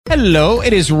Hello,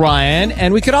 it is Ryan,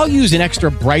 and we could all use an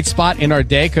extra bright spot in our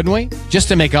day, couldn't we? Just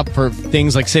to make up for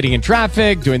things like sitting in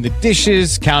traffic, doing the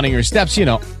dishes, counting your steps,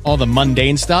 all the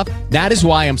mundane stuff. That is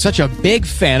why I'm such a big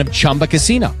fan of Chumba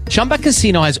Casino. Chumba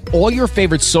Casino has all your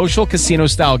favorite social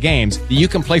casino-style games that you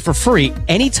can play for free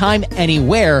anytime,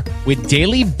 anywhere with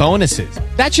daily bonuses.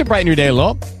 That should brighten your day a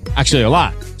little. Actually, a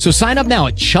lot. So sign up now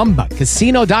at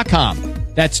ChumbaCasino.com.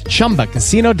 That's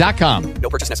ChumbaCasino.com. No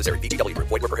purchase necessary. VGW Group.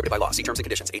 Void where prohibited by law. See terms and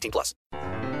conditions. 18+.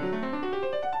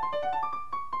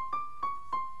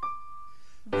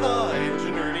 The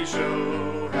Ingenuity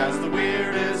Show has the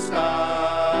weirdest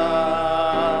stuff.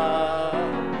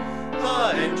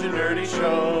 The Ingenuity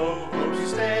Show hopes you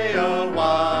stay a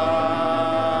while.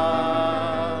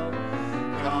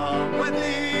 Come with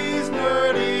these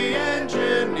nerdy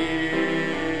engineers.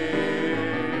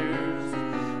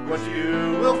 What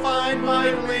you will find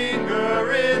might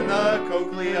linger in the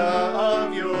cochlea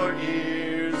of your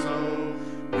ears. So,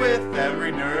 with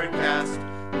every nerdcast,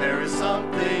 there is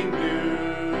something new.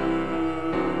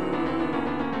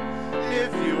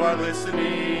 If you are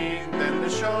listening, then the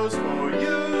show's for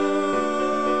you.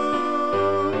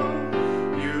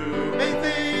 You may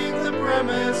think the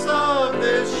premise of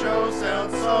this show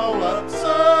sounds so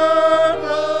absurd.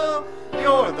 Well,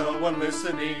 you're the one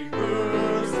listening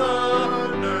who's the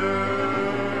nerd.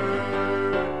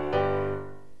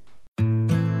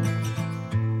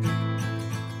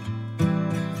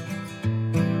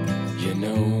 You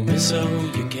know me so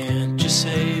you can't just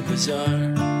say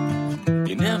bizarre.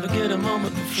 You never get a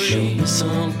moment for free. Show me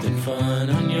something fun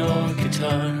on your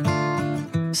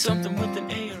guitar. Something with an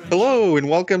A or a... Hello, and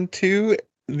welcome to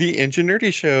the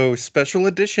Ingenuity Show Special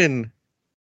Edition.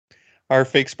 Our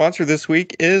fake sponsor this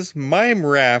week is Mime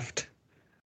Raft.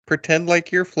 Pretend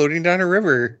like you're floating down a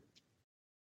river.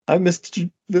 I'm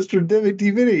Mr.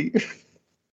 DVD.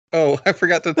 Oh, I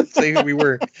forgot to say who we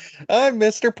were. I'm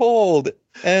Mr. Pold,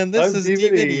 and this I'm is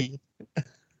DVD.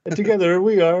 And together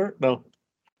we are... No,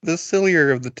 the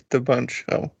sillier of the bunch.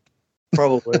 Oh.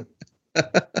 probably.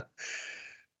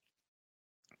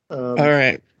 All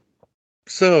right.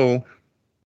 So,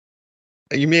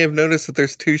 you may have noticed that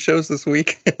there's 2 shows this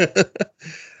week.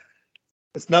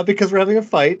 It's not because we're having a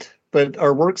fight, but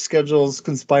our work schedules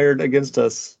conspired against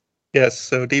us. Yes,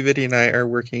 so DVD and I are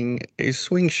working a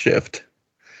swing shift.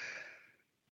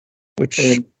 Which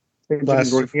And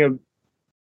last... working at,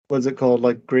 what's it called,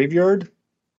 like graveyard?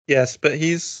 Yes, but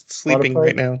he's sleeping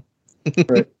right now.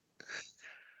 Right.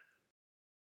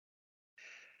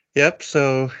 Yep,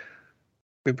 so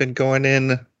we've been going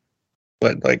in,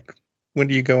 when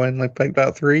do you go in? Like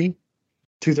about 3?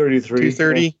 2:33.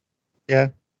 2:30? Yeah.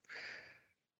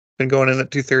 Been going in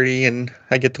at 2:30, and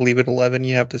I get to leave at 11.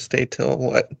 You have to stay till,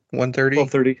 what, 1:30?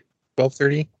 12:30.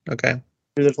 12:30? Okay.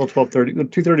 We were there till 12:30.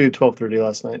 2:30 to 12:30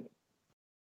 last night.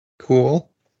 Cool.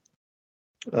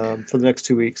 For the next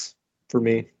 2 weeks, for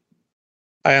me.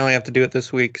 I only have to do it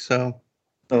this week, so...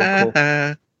 Oh, cool.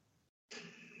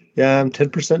 Yeah, I'm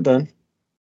 10% done.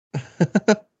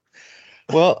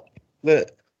 Well,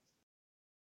 it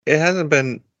hasn't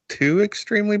been too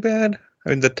extremely bad. I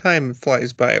mean, the time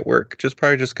flies by at work,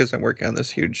 probably just because I'm working on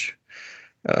this huge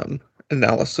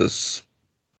analysis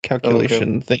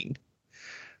calculation thing.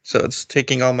 So it's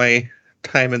taking all my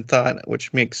time and thought,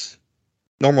 which makes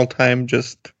normal time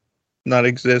just not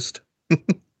exist.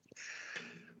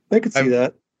 I could see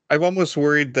that. I've almost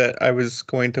worried that I was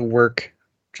going to work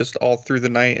just all through the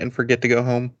night and forget to go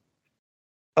home.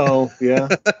 Oh, yeah.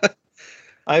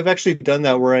 I've actually done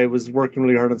that where I was working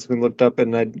really hard on something, looked up,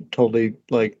 and I totally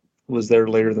was there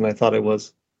later than I thought I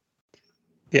was.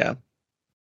 Yeah.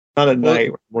 Not at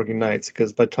night, working nights,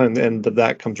 because by the time the end of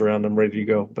that comes around, I'm ready to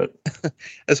go. But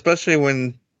especially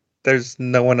when there's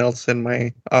no one else in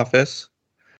my office.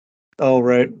 Oh,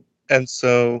 right. And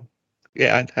so,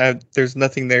 yeah, there's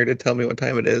nothing there to tell me what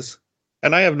time it is.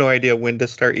 And I have no idea when to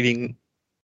start eating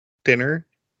dinner.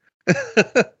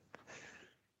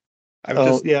 I've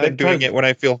just been doing it when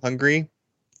I feel hungry.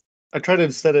 I try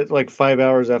to set it like 5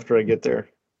 hours after I get there.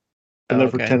 I'm there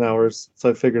for 10 hours. So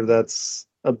I figured that's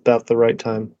about the right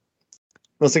time.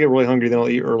 Unless I get really hungry, then I'll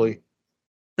eat early.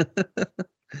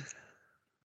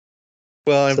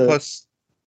 Well, and plus,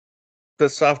 the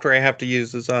software I have to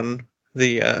use is on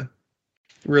the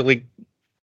really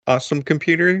awesome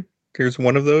computer. There's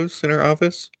one of those in our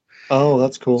office. Oh,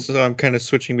 that's cool. So I'm kind of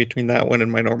switching between that one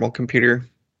and my normal computer.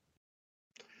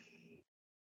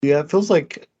 Yeah, it feels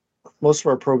like most of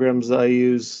our programs that I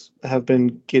use have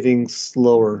been getting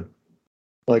slower,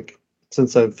 like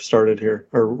since I've started here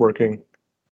or working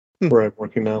where I'm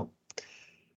working now.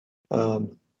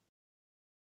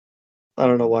 I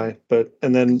don't know why,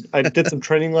 and then I did some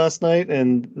training last night,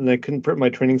 and I couldn't print my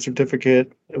training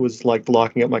certificate. It was like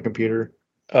locking up my computer.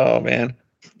 Oh man.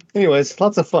 Anyways,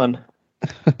 lots of fun.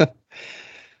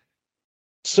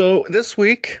 So this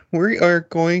week we are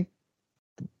going,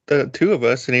 the two of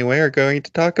us anyway, are going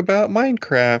to talk about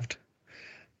Minecraft.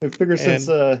 I figure since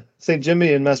St.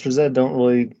 Jimmy and Master Zed don't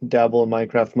really dabble in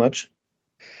Minecraft much.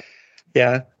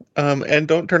 Yeah. And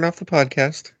don't turn off the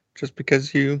podcast just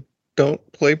because you don't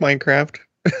play Minecraft.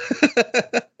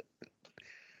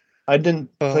 I didn't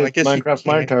play Minecraft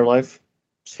my entire life.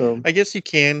 So I guess you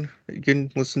can. You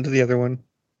can listen to the other one.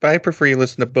 But I prefer you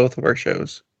listen to both of our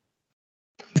shows.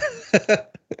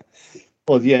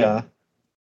 Well, yeah.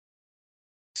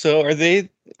 So are they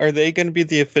going to be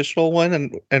the official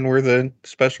one and we're the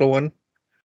special one?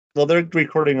 Well, they're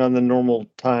recording on the normal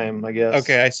time, I guess.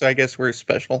 Okay, so I guess we're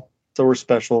special. So we're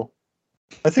special.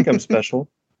 I think I'm special.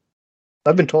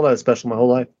 I've been told I was special my whole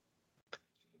life.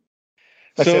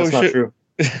 Actually, that's not true.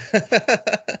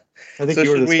 I think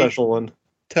you were the special one.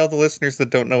 Tell the listeners that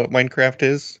don't know what Minecraft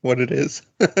is, what it is.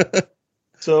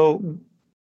 So,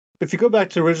 if you go back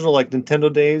to original like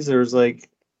Nintendo days, there's like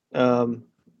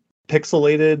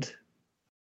pixelated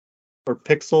or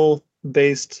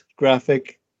pixel-based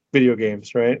graphic video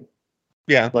games, right?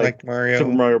 Yeah, like Mario.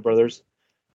 Super Mario Brothers.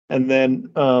 And then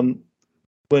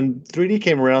when 3D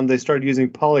came around, they started using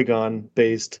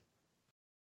polygon-based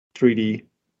 3D,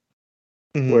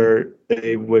 where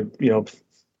they would,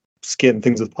 skin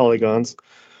things with polygons.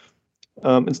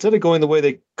 Instead of going the way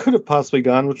they could have possibly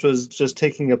gone, which was just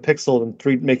taking a pixel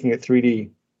and making it 3D.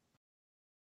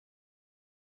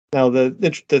 Now,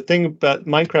 the thing about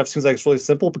Minecraft seems like it's really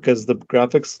simple because the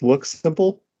graphics look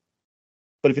simple.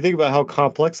 But if you think about how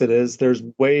complex it is, there's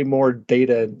way more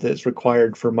data that's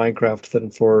required for Minecraft than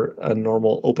for a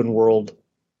normal open world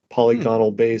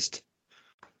polygonal based,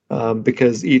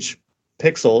 because each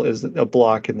pixel is a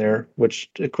block in there, which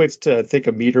equates to, I think,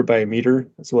 a meter by a meter.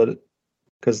 That's what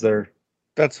because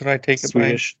that's what I take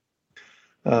Swedish.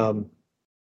 I'm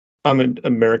an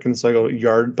American, so I go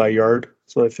yard by yard.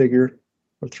 That's what I figure,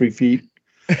 or 3 feet.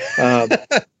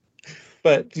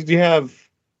 But you have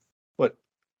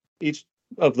each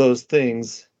of those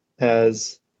things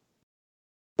has,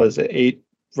 8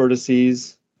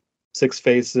 vertices, 6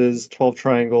 faces, 12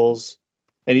 triangles,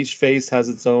 and each face has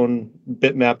its own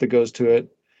bitmap that goes to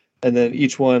it. And then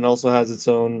each one also has its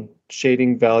own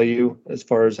shading value as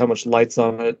far as how much light's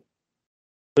on it.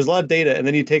 There's a lot of data, and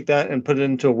then you take that and put it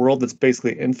into a world that's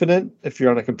basically infinite if you're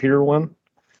on a computer one.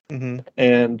 Mm-hmm.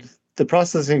 And the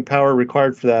processing power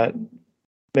required for that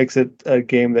makes it a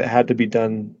game that had to be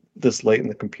done this late in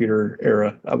the computer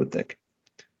era, I would think.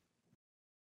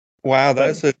 Wow,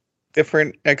 that's a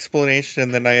different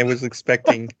explanation than I was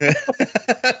expecting.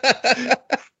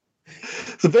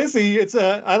 So basically, it's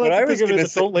I like to think of it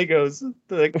as adult Legos,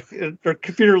 or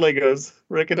computer Legos,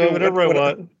 where I can do whatever I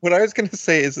want. What I was going to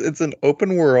say is it's an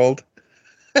open world.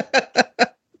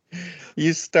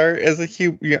 You start as a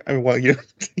human. Well, you're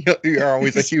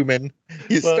always a human.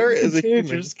 You start as a human.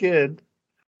 Your skin.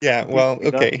 Yeah. Well,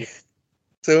 okay.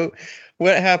 So,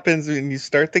 what happens when you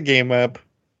start the game up?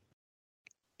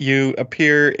 You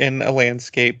appear in a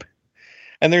landscape,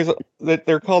 and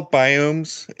they're called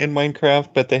biomes in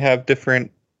Minecraft, but they have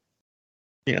different,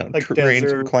 like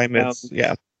range of climates.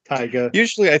 Yeah. Taiga.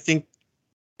 Usually, I think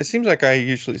it seems like I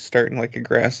usually start in like a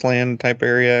grassland type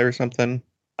area or something.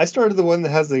 I started the one that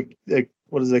has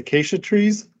acacia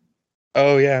trees.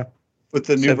 Oh yeah, with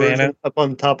the new version up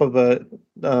on top of a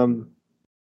kind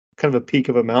of a peak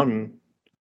of a mountain.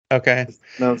 Okay,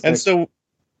 and so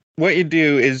what you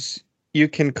do is you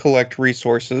can collect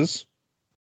resources.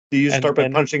 Do you start by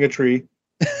punching a tree?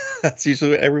 That's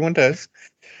usually what everyone does,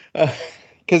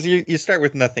 because you start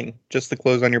with nothing, just the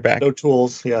clothes on your back, no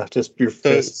tools. Yeah, just your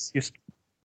fists.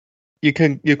 You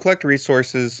collect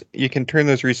resources. You can turn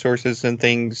those resources into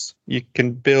things. You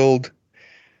can build.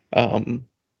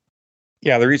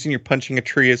 The reason you're punching a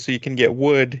tree is so you can get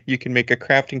wood. You can make a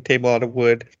crafting table out of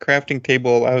wood. Crafting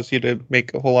table allows you to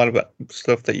make a whole lot of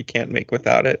stuff that you can't make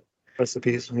without it.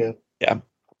 Recipes, yeah. Yeah.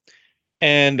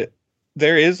 And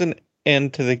there is an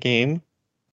end to the game.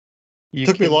 It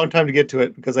took me a long time to get to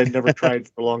it because I'd never tried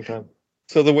for a long time.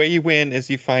 So the way you win is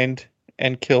you find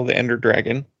and kill the Ender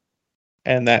Dragon.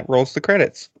 And that rolls the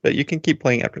credits. But you can keep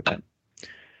playing after that.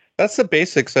 That's the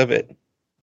basics of it.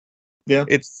 Yeah.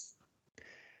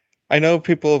 I know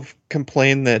people have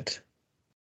complained that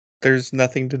there's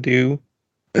nothing to do,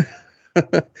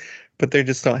 but they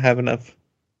just don't have enough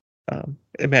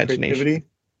imagination. Creativity.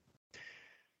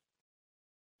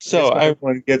 So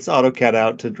everyone gets AutoCAD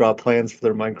out to draw plans for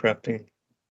their Minecrafting.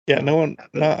 Yeah,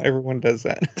 not everyone does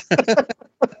that.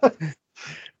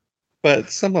 but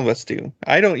some of us do.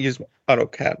 I don't use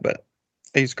AutoCAD, but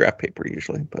I use graph paper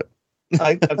usually. But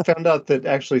I found out that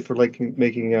actually for like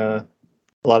making a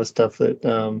lot of stuff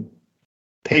that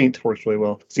Paint works really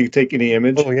well. So you take any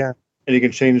image oh yeah, and you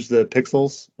can change the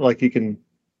pixels. Like you can,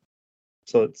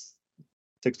 so it's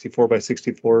 64 by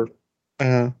 64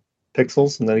 uh,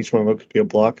 pixels, and then each one of them could be a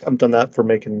block. I've done that for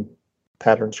making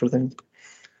patterns for things.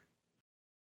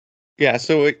 yeah.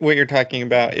 So what you're talking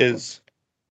about is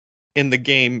in the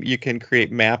game you can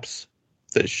create maps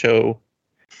that show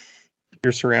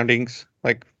your surroundings,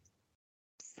 like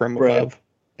from Right. above.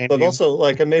 And But also,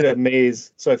 like, I made a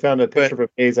maze, so I found a picture But- of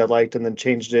a maze I liked, and then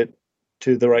changed it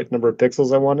to the right number of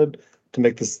pixels I wanted to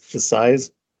make this the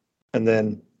size, and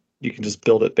then you can just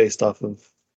build it based off of.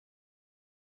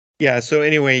 yeah. So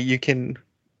anyway, you can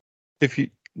if you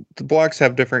the blocks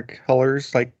have different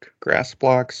colors, like grass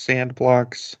blocks, sand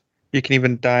blocks. You can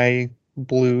even dye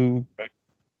blue.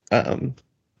 And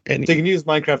So you can use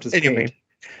Minecraft as anyway, paint.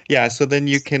 yeah. So then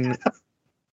you can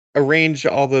arrange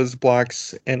all those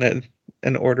blocks in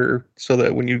an order so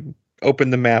that when you open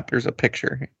the map, there's a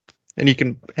picture, and you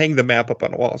can hang the map up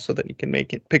on a wall so that you can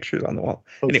make it pictures on the wall.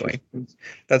 Anyway,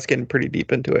 that's getting pretty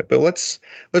deep into it. But let's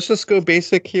just go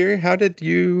basic here. How did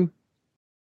you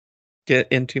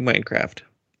get into Minecraft?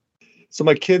 So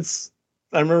my kids,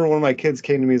 I remember one of my kids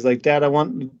came to me. He's like, "Dad,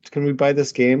 can we buy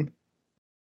this game?"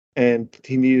 And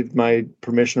he needed my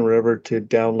permission or whatever to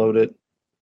download it.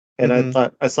 And I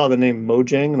thought I saw the name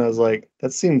Mojang, and I was like,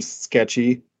 that seems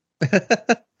sketchy.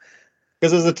 Because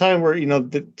there's a time where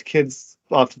the kids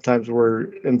oftentimes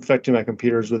were infecting my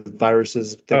computers with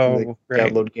viruses, thinking they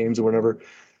right. download games or whatever.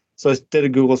 So I did a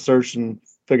Google search and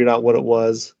figured out what it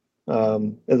was.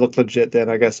 It looked legit then.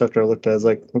 I guess after I looked at it, I was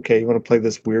like, okay, you want to play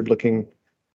this weird looking,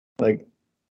 like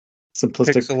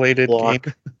simplistic Pixelated block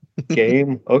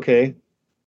game? Okay.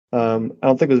 I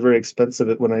don't think it was very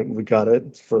expensive when we got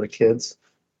it for the kids.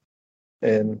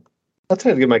 And I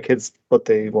try to give my kids what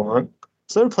they want.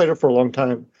 So I played it for a long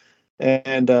time.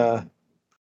 And I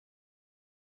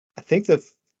think that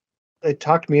they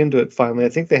talked me into it finally. I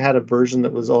think they had a version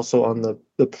that was also on the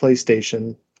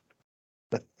PlayStation.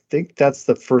 I think that's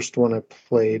the first one I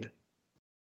played.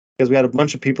 Because we had a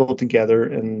bunch of people together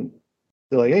and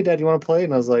they're like, "Hey, Dad, you want to play?"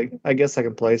 And I was like, "I guess I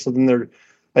can play." So then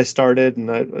I started and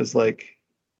I was like,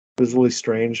 it was really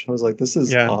strange. I was like, "This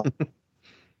is odd."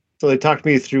 So they talked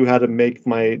me through how to make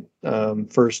my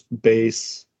first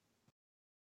base.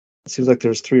 It seems like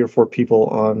there's 3 or 4 people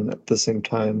on at the same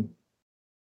time.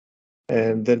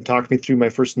 And then talked me through my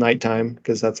first nighttime,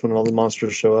 because that's when all the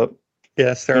monsters show up.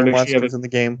 Yes, there are monsters in the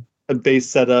game. A base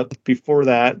set up before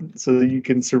that so that you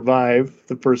can survive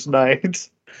the first night.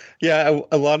 Yeah,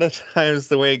 a lot of times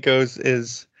the way it goes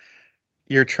is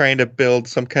you're trying to build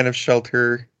some kind of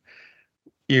shelter.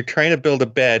 You're trying to build a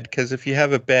bed, because if you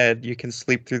have a bed, you can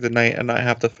sleep through the night and not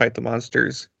have to fight the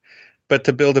monsters. But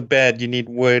to build a bed, you need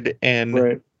wood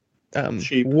and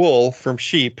wool from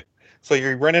sheep. So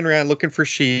you're running around looking for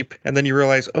sheep, and then you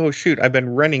realize, oh shoot, I've been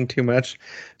running too much.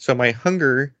 So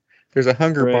there's a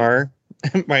hunger bar.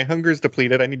 My hunger's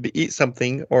depleted. I need to eat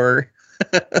something, or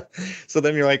so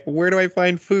then you're like, where do I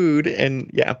find food? And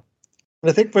yeah. And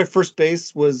I think my first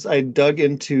base was I dug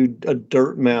into a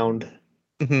dirt mound,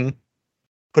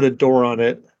 put a door on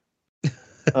it.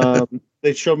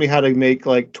 They showed me how to make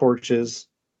like torches,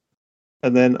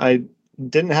 and then I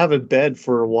didn't have a bed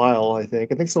for a while. I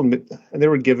think so. And they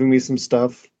were giving me some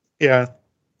stuff. Yeah.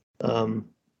 But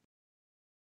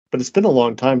it's been a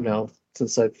long time now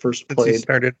since I first played. Since you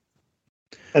started.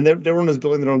 And everyone was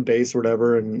building their own base or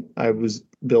whatever, and I was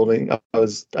building.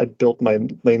 I built my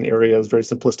main area. It was very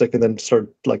simplistic, and then started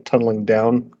like tunneling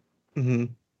down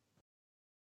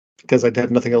because I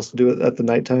had nothing else to do at the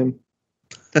nighttime.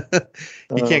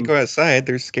 You can't go outside.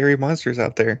 There's scary monsters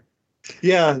out there.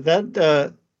 Yeah,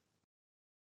 that.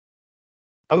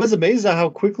 I was amazed at how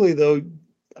quickly though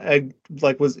I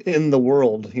was in the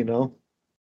world.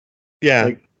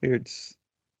 Yeah, it's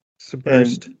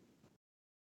submerged.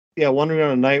 Yeah, wandering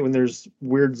around at night when there's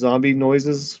weird zombie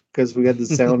noises because we had the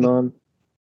sound on,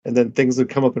 and then things would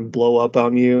come up and blow up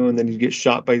on you, and then you get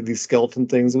shot by these skeleton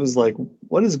things. It was like,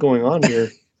 what is going on here?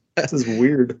 This is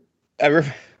weird. I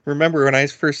remember when I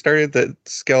first started, the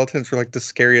skeletons were like the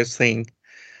scariest thing.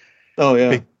 Oh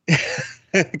yeah,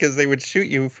 because they would shoot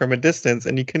you from a distance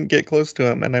and you couldn't get close to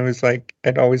them, and I was like,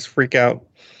 I'd always freak out.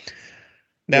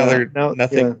 Now they're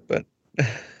nothing, but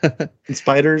and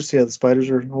spiders. Yeah, the spiders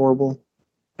are horrible.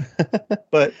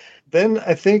 But then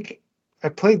I think I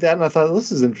played that and I thought,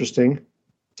 this is interesting.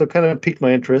 So it kind of piqued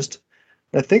my interest.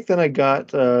 I think then I got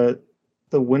the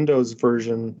Windows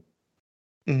version,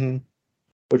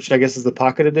 which I guess is the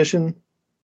Pocket Edition.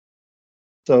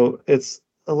 So it's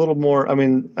a little more. I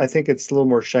mean, I think it's a little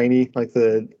more shiny. Like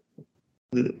the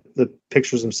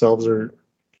pictures themselves are,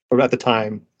 or at the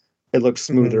time, it looks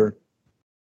smoother.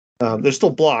 There's still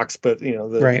blocks, but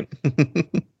Right.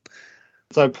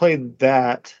 So I played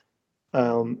that,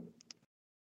 um,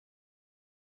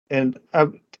 and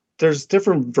there's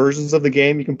different versions of the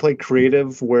game. You can play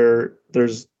creative, where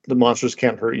the monsters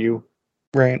can't hurt you,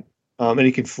 Right. and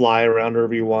you can fly around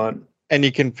wherever you want. And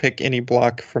you can pick any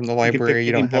block from the You can library. pick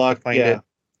You any don't have block. to find it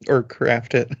or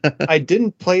craft it. I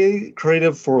didn't play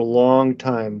creative for a long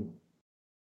time,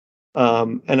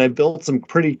 and I built some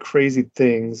pretty crazy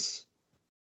things.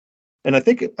 And I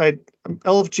think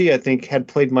LFG, I think, had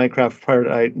played Minecraft prior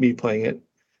to me playing it,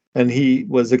 and he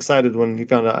was excited when he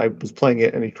found out I was playing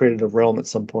it, and he created a realm at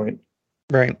some point.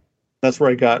 Right. That's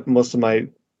where I got most of my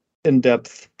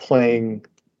in-depth playing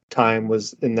time,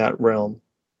 was in that realm,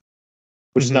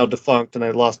 which is now defunct, and I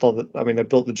lost all the. I mean, I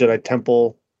built the Jedi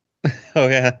Temple. Oh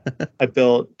yeah. I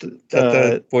built. Is that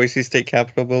the Boise State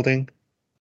Capitol building?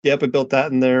 Yep, I built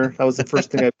that in there. That was the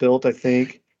first thing I built, I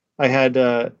think. I had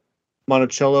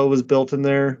Monticello was built in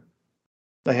there.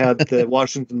 I had the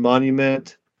Washington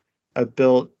Monument. I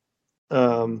built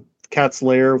Cat's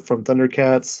Lair from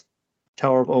Thundercats.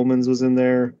 Tower of Omens was in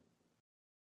there.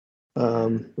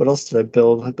 What else did I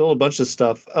build? I built a bunch of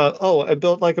stuff. I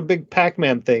built like a big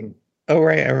Pac-Man thing. Oh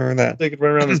right, I remember that. So you could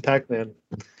run around as Pac-Man.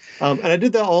 And I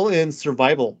did that all in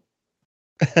survival.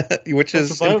 Which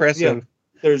is impressive. Yeah.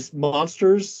 There's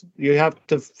monsters. You have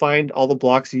to find all the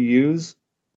blocks you use.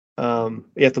 You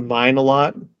have to mine a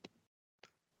lot.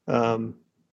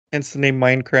 Hence the name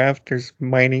Minecraft. There's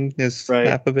mining is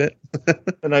half of it.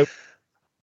 And I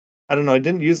don't know. I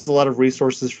didn't use a lot of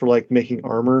resources for like making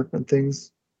armor and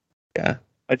things. Yeah.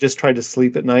 I just tried to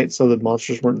sleep at night so the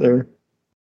monsters weren't there.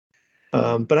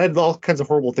 But I had all kinds of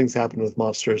horrible things happen with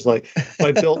monsters. Like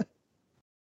I built,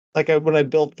 when I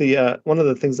built the one of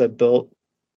the things I built,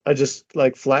 I just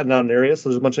like flattened out an area, so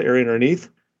there's a bunch of area underneath.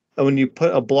 And when you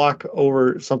put a block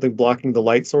over something blocking the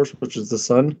light source, which is the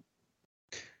sun,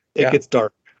 it gets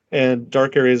dark. And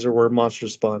dark areas are where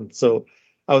monsters spawn. So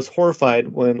I was horrified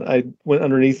when I went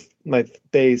underneath my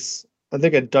base. I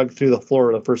think I dug through the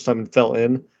floor the first time and fell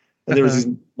in. And there was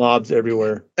these mobs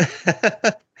everywhere.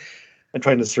 And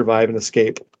trying to survive and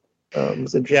escape. It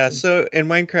was interesting. Yeah, so in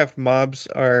Minecraft, mobs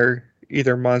are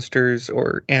either monsters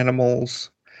or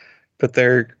animals, but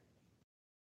they're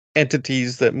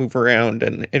entities that move around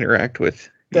and interact with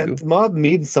you. That mob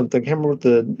means something. I can't remember what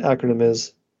the acronym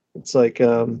is. It's like,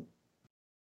 I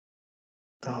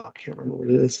can't remember what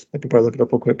it is. I can probably look it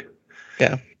up real quick.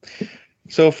 Yeah.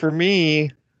 So for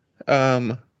me,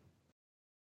 it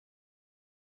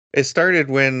started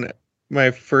when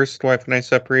my first wife and I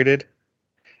separated,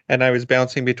 and I was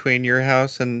bouncing between your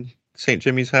house and St.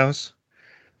 Jimmy's house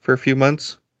for a few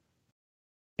months.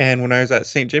 And when I was at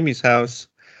St. Jimmy's house,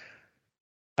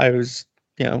 I was,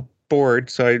 bored,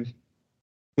 so I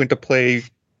went to play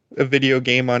a video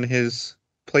game on his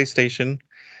PlayStation,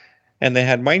 and they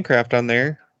had Minecraft on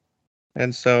there.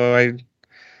 And so I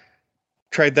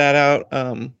tried that out.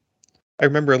 I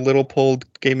remember Little Pole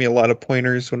gave me a lot of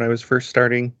pointers when I was first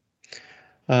starting.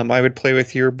 I would play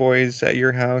with your boys at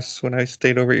your house when I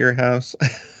stayed over at your house.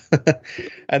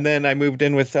 And then I moved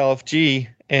in with LFG,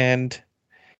 and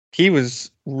he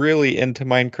was really into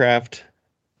Minecraft.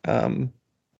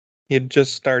 He had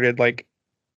just started like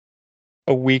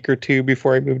a week or two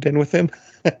before I moved in with him.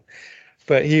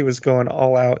 But he was going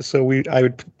all out, so I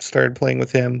would start playing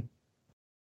with him.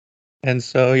 And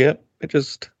so, it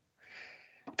just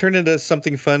turned into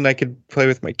something fun I could play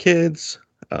with my kids.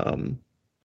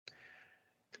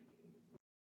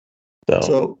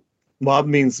 So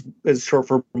mob is short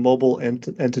for mobile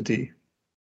entity.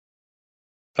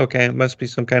 Okay, it must be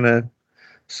some kind of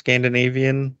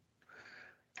Scandinavian.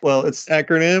 Well, it's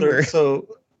acronym.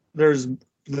 So there's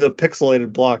the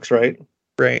pixelated blocks, right?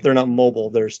 Right. They're not mobile;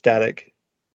 they're static.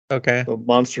 Okay. So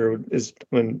monster is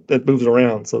when it moves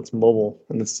around, so it's mobile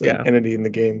and it's an entity in the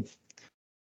game,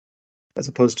 as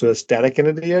opposed to a static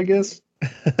entity, I guess.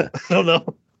 I don't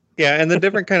know. Yeah, and the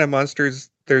different kind of monsters.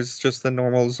 There's just the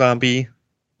normal zombie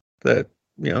that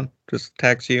just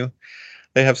attacks you.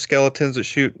 They have skeletons that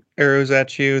shoot arrows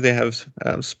at you. They have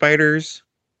spiders.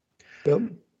 Yep.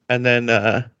 And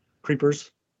then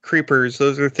creepers. Creepers.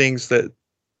 Those are things that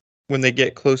when they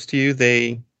get close to you,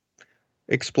 they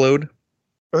explode.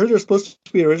 I heard they're supposed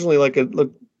to be originally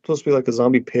supposed to be like a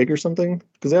zombie pig or something,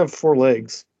 because they have 4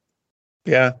 legs.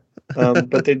 Yeah.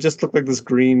 But they just look like this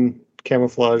green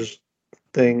camouflage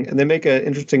thing, and they make an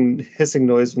interesting hissing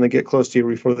noise when they get close to you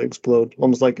before they explode,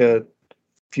 almost like a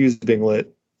fuse being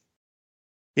lit.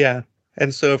 Yeah.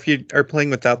 And so if you are playing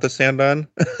without the sound on,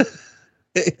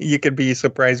 you could be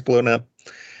surprise blown up.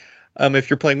 If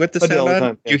you're playing with the I do all sound the on,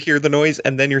 time, yeah. you hear the noise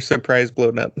and then you're surprise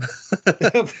blown up.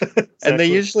 And they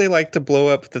Exactly. usually like to blow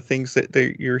up the things that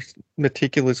you're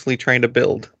meticulously trying to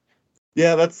build.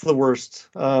 Yeah, that's the worst.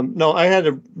 No, I had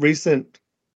a recent.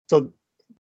 So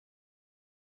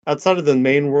outside of the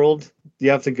main world, you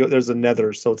have to go. There's a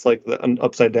nether, so it's like the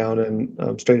upside down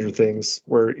and Stranger Things,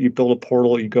 where you build a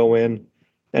portal, you go in,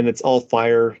 and it's all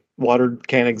fire. Water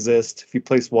can't exist. If you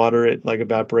place water, it like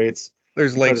evaporates.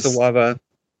 There's You try lakes to of lava.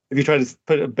 If you try to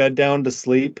put a bed down to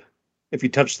sleep, if you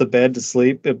touch the bed to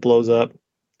sleep, it blows up.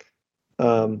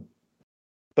 Um,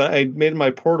 but I made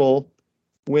my portal,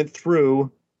 went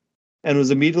through, and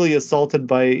was immediately assaulted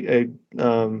by a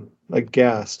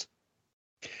ghast.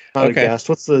 Not a Okay. ghast.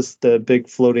 What's this? The big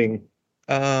floating.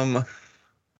 Um, Is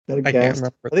that a I can't ghast?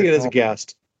 remember what I think they're it is a called.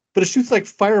 ghast. But it shoots like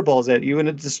fireballs at you, and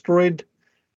it destroyed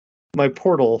my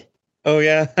portal. Oh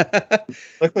yeah.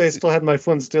 Luckily, I still had my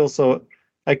flint steel, so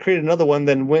I created another one,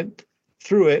 then went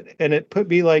through it, and it put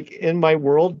me like in my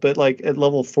world, but like at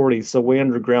level 40, so way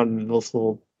underground in this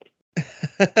little.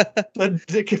 I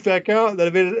did get back out, and then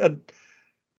I made it.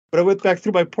 When I went back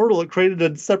through my portal, it created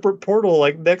a separate portal,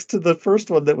 like next to the first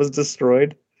one that was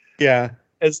destroyed. Yeah.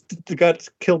 It got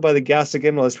killed by the gas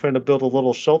again while I was trying to build a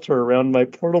little shelter around my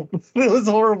portal. It was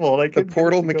horrible. I The couldn't get it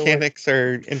portal to go away. mechanics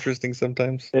are interesting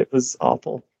sometimes. It was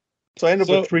awful. So I ended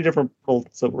up So- with 3 different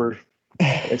portals that were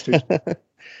next to each other.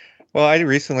 Well, I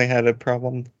recently had a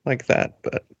problem like that,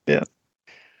 but Yeah.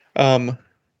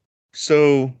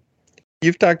 So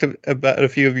you've talked about a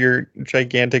few of your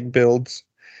gigantic builds.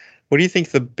 What do you think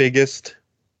the biggest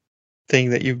thing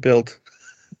that you've built?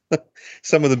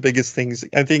 Some of the biggest things.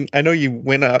 I know you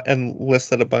went out and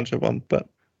listed a bunch of them, but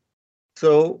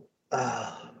So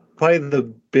probably the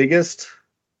biggest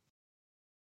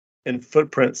in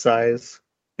footprint size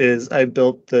is I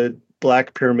built the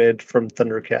Black Pyramid from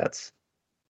Thundercats,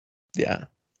 yeah.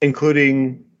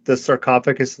 including the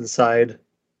sarcophagus inside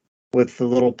with the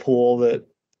little pool that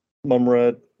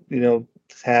Mumra,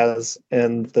 has,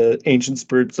 and the ancient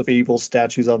spirits of evil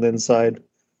statues on the inside.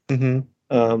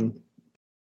 Mm-hmm.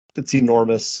 It's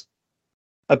enormous.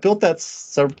 I built that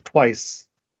twice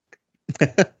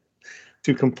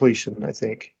to completion, I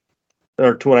think,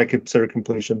 or to what I consider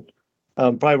completion.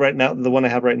 Probably right now, the one I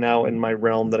have right now in my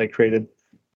realm that I created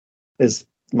is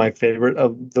my favorite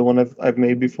of the one I've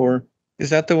made before.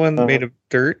 Is that the one made of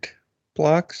dirt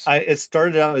blocks? It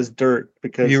started out as dirt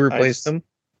because You replaced them?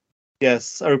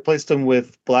 Yes, I replaced them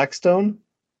with blackstone,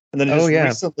 and then I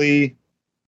just recently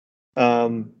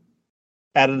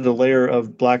added a layer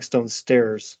of blackstone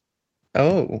stairs,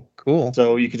 Oh, cool.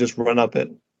 so you could just run up it.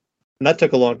 And that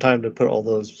took a long time to put all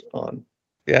those on.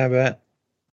 Yeah, I bet.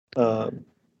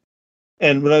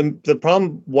 And the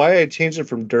problem why I changed it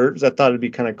from dirt is I thought it'd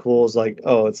be kind of cool. Is like,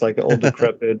 oh, it's like an old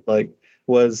decrepit.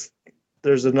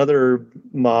 There's another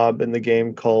mob in the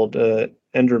game called Enderman.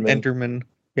 Enderman.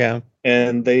 Yeah.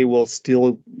 And they will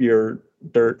steal your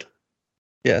dirt.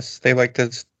 Yes, they like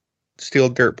to steal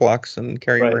dirt blocks and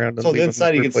carry them around. And so leave them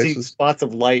inside you in can see places. spots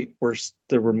of light where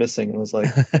they were missing. And I was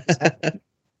like,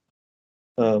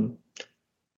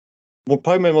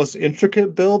 probably my most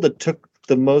intricate build that took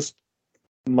the most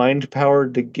mind power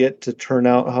to get to turn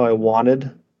out how I wanted.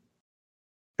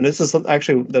 And this is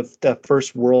actually the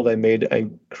first world I made. I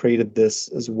created this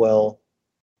as well.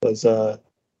 Was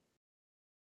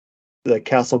the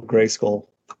Castle Grayskull.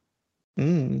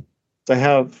 Mm. So I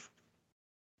have,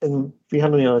 and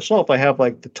behind me on the shelf, I have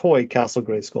like the toy Castle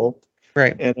Grayskull.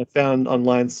 Right. And I found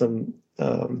online some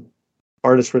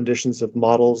artist renditions of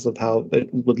models of how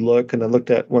it would look, and I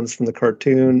looked at ones from the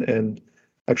cartoon and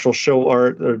actual show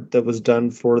art that was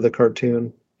done for the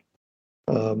cartoon.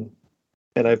 And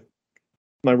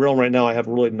my realm right now, I have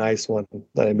a really nice one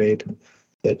that I made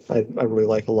that I really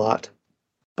like a lot.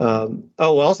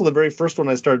 Also the very first one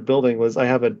I started building was I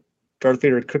have a Darth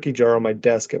Vader cookie jar on my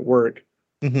desk at work.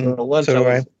 Mm-hmm. At lunch, So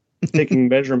I was taking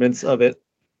measurements of it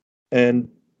and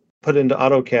put it into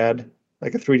AutoCAD,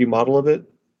 like a 3D model of it.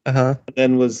 Uh-huh. And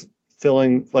then was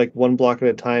filling like one block at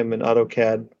a time in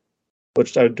AutoCAD,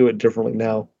 which I would do it differently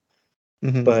now.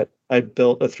 Mm-hmm. But I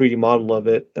built a 3D model of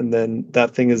it, and then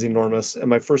that thing is enormous. And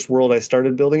my first world, I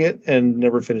started building it and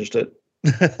never finished it.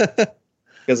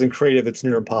 Because in creative, it's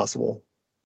near impossible.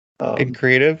 In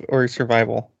creative or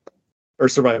survival? Or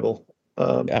survival.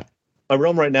 Yeah. My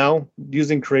realm right now,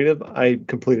 using creative, I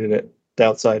completed it, the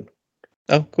outside.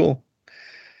 Oh, cool.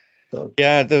 So.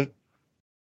 Yeah, the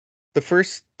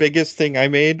first biggest thing I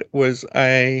made was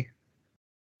I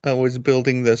was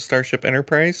building the Starship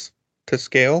Enterprise to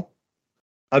scale.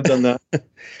 I've done that.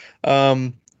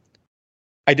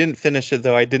 I didn't finish it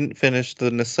though. I didn't finish the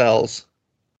nacelles,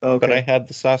 Okay. but I had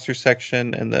the saucer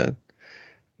section and the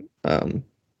um,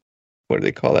 what do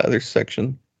they call that other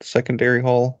section? Secondary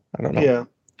hull. I don't know. Yeah.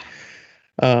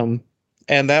 Um,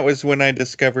 and that was when I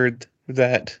discovered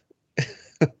that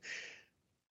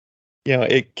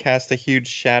it cast a huge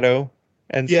shadow,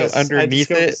 and Yes, so I underneath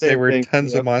discovered the it there same were thing.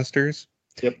 tons Yep. of monsters.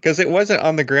 Yep. Because it wasn't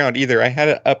on the ground either. I had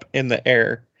it up in the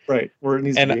air. Right, where it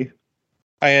needs And to be.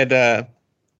 I had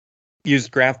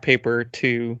used graph paper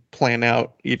to plan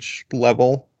out each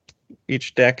level,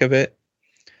 each deck of it.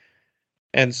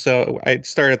 And so I'd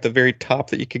start at the very top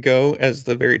that you could go as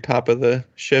the very top of the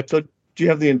ship. So do you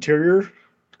have the interior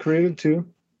created too?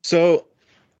 So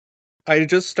I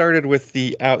just started with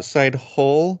the outside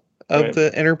hull of Right.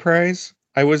 the Enterprise.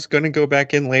 I was going to go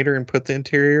back in later and put the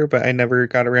interior, but I never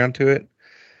got around to it.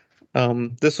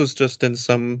 This was just in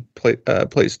some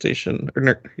PlayStation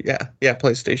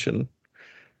PlayStation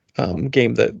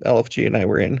game that LFG and I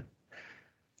were in.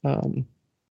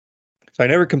 So I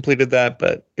never completed that,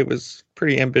 but it was a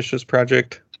pretty ambitious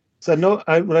project. So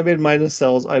when I made my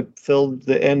nacelles, I filled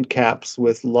the end caps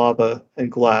with lava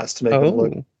and glass to make them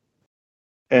look. Oh,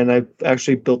 And I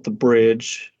actually built the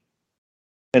bridge,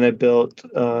 and I built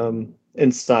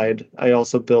inside. I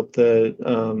also built the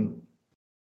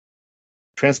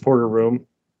transporter room.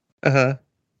 uh-huh.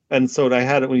 And so I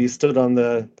had it when you stood on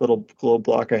the little glow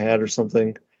block I had or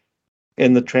something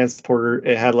in the transporter.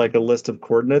 It had like a list of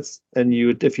coordinates, and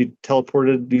if you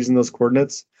teleported using those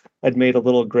coordinates, I'd made a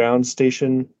little ground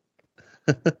station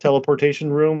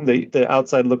teleportation room. The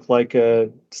outside looked like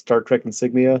a Star Trek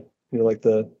insignia, like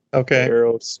the Okay.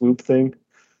 arrow swoop thing,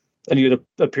 and you'd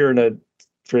appear in a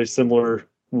very similar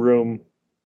room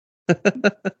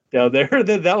down there.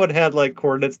 That would have like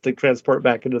coordinates to transport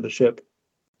back into the ship.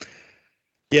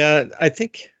 Yeah, I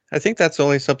think that's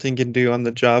only something you can do on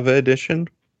the Java edition.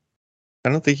 I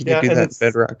don't think you can do and that in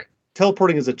Bedrock.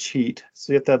 Teleporting is a cheat,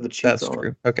 so you have to have the cheats That's on.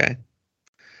 true. Okay.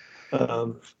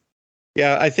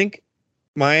 Yeah, I think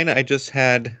mine. I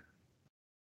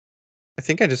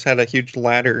think I just had a huge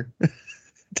ladder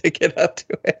to get up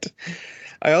to it.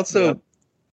 I also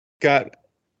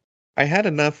I had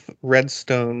enough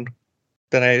redstone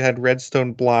that I had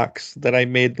redstone blocks that I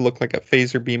made look like a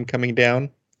phaser beam coming down.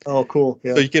 Oh, cool.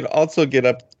 Yeah. So you could also get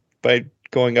up by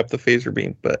going up the phaser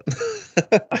beam, but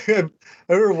I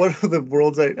remember one of the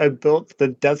worlds I built the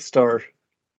Death Star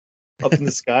up in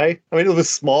the sky. I mean, it was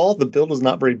small. The build was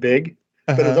not very big,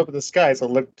 but it was up in the sky, so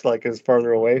it looked like it was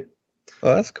farther away.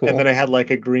 Oh, that's cool. And then I had like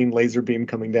a green laser beam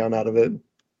coming down out of it.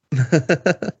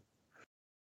 That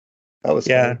was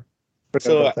fun.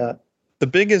 So about that. The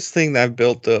biggest thing that I've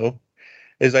built though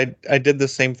is I did the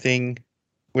same thing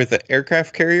with an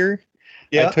aircraft carrier.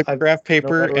 Yeah, I took graph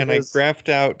paper and I is. graphed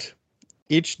out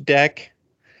each deck,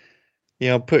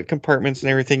 put compartments and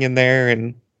everything in there,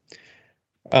 and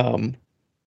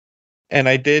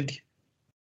I did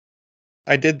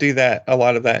do that, a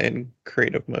lot of that in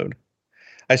creative mode.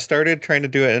 I started trying to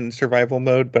do it in survival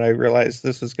mode, but I realized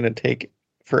this was going to take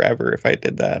forever if I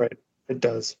did that. Right, it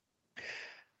does.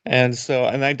 And so,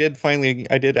 and I did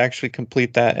actually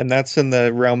complete that, and that's in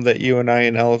the realm that you and I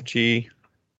and LFG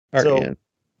are in.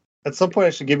 At some point, I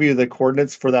should give you the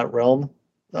coordinates for that realm.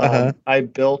 I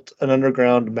built an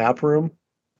underground map room.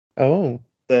 Oh.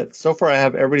 That so far I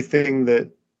have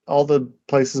everything all the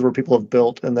places where people have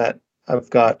built, and that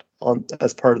I've got on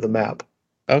as part of the map.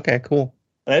 Okay, cool.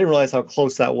 And I didn't realize how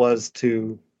close that was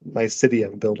to my city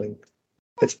I'm building.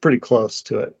 It's pretty close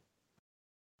to it.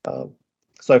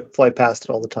 So I fly past it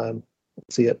all the time and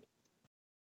see it.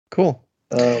 Cool.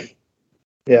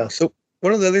 Yeah. So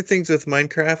one of the other things with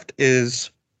Minecraft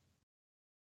is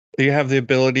you have the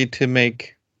ability to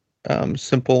make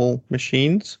simple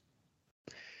machines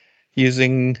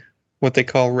using what they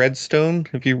call redstone.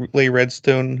 If you lay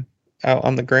redstone out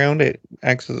on the ground, it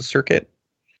acts as a circuit.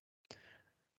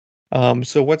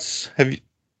 So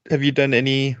have you done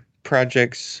any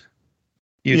projects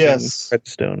using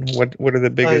redstone? What are the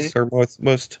biggest or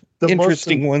most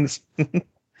interesting ones?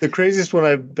 The craziest one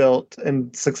I've built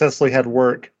and successfully had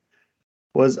work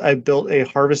was I built a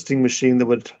harvesting machine that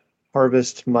would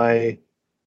harvest my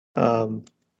the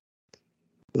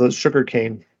sugar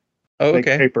cane. Oh, make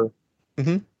okay. Paper.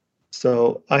 Mm-hmm.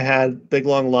 So I had big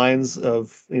long lines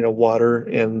of water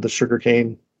and the sugar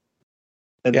cane.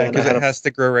 And yeah, because it has to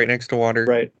grow right next to water.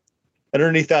 Right.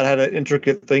 Underneath that I had an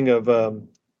intricate thing of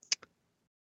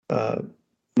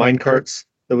mine carts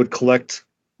that would collect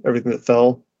everything that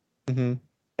fell. Mm-hmm.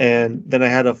 And then I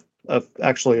had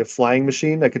actually a flying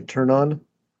machine I could turn on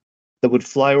that would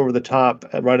fly over the top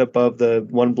right above the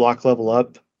one block level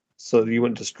up, so you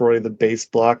wouldn't destroy the base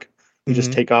block You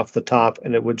just take off the top,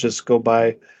 and it would just go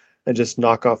by and just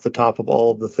knock off the top of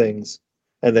all of the things,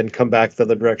 and then come back the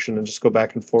other direction and just go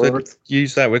back and So forth. you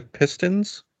use that with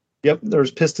pistons? Yep,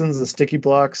 there's pistons and sticky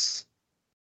blocks.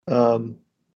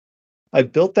 I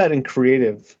built that in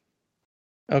creative,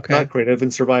 Okay. not creative,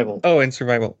 in survival. Oh, in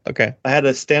survival. Okay. I had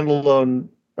a standalone.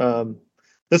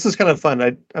 This is kind of fun.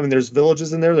 I mean, there's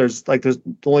villages in there. There's the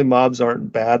only mobs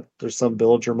aren't bad. There's some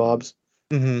villager mobs.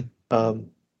 Mm-hmm. Um,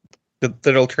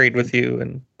 That'll trade with you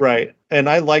and right, and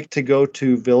I like to go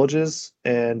to villages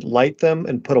and light them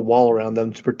and put a wall around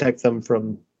them to protect them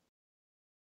from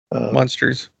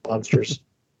monsters. monsters.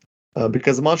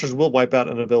 Because the monsters will wipe out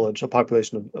in a village, a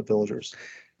population of villagers.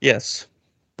 Yes.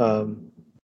 Um,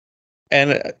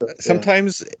 And but,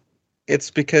 sometimes it's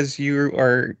because you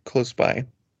are close by.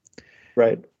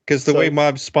 right. Because the So- way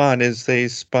mobs spawn is they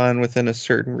spawn within a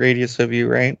certain radius of you,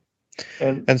 right?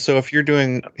 And so if you're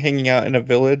hanging out in a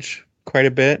village quite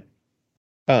a bit,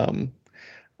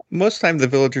 most time the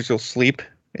villagers will sleep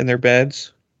in their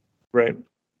beds. right.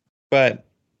 But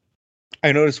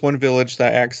I noticed one village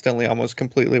that accidentally almost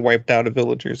completely wiped out of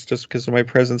villagers just because of my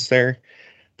presence there.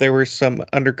 There were some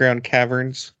underground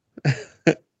caverns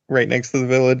right next to the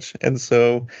village, and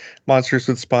so monsters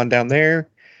would spawn down there.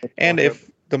 And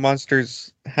if the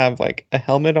monsters have like a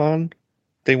helmet on,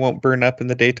 they won't burn up in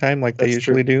the daytime like they That's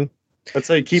usually do. That's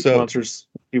how you keep So- monsters.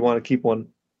 If you want to keep one.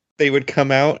 They would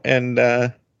come out and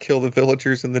kill the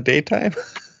villagers in the daytime.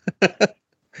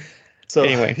 So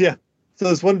Anyway. yeah. So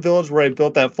there's one village where I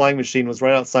built that flying machine was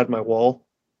right outside my wall.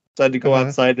 So I had to go Uh-huh.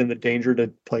 outside in the danger to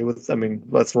play with. I mean,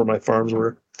 that's where my farms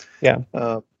were. Yeah.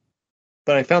 But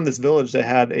I found this village that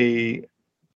had a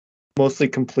mostly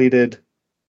completed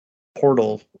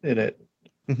portal in it.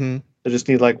 Hmm. I just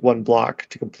need like one block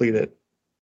to complete it.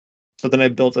 So then I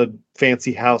built a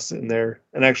fancy house in there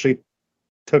and actually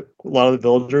took a lot of the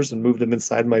villagers and moved them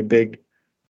inside my big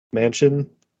mansion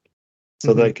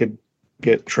so that I could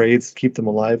get trades, keep them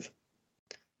alive.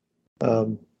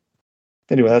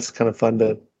 Anyway, that's kind of fun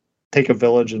to take a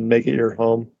village and make it your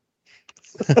home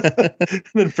and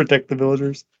then protect the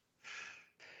villagers.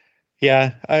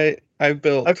 Yeah, I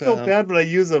built. I feel bad when I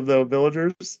use them though,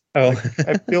 villagers. Oh,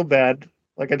 I feel bad.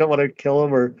 Like I don't want to kill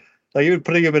them or like even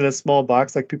putting them in a small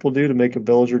box like people do to make a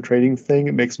villager trading thing.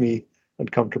 It makes me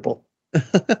uncomfortable.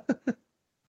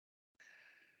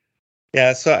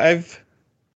 yeah. So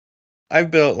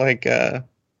I've built like a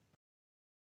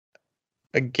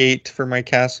gate for my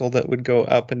castle that would go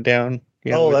up and down.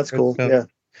 Oh, that's cool. redstone.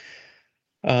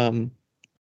 Yeah.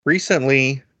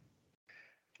 Recently,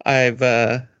 I've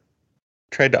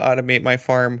tried to automate my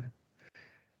farm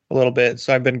a little bit.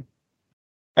 So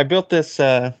I built this.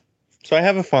 So I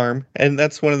have a farm, and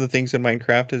that's one of the things in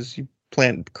Minecraft is you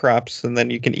plant crops and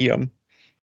then you can eat them.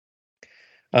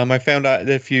 I found out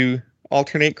that if you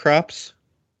alternate crops,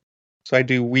 so I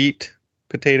do wheat,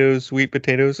 potatoes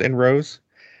in rows,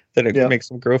 that it Yeah. makes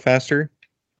them grow faster.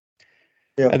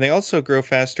 Yeah. And they also grow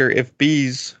faster if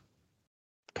bees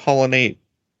pollinate,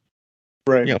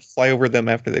 Right. fly over them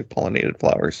after they've pollinated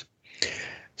flowers.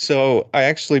 So I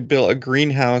actually built a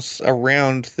greenhouse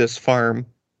around this farm,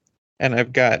 and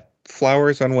I've got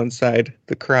flowers on one side,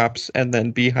 the crops, and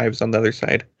then beehives on the other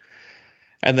side.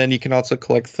 And then you can also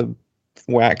collect the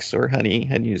wax or honey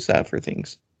and use that for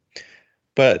things.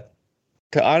 But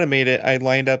to automate it, I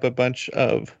lined up a bunch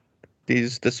of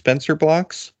these dispenser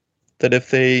blocks that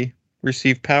if they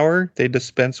receive power, they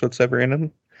dispense whatever in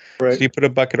them. Right. So you put a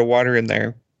bucket of water in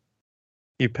there,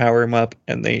 you power them up,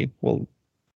 and they will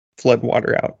flood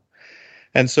water out.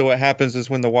 And so what happens is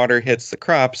when the water hits the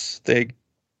crops, they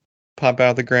pop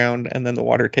out of the ground, and then the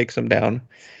water takes them down.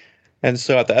 And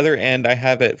so at the other end, I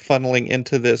have it funneling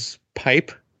into this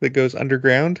pipe that goes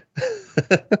underground,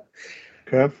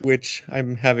 Okay. which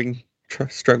I'm having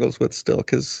struggles with still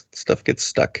because stuff gets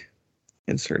stuck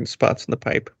in certain spots in the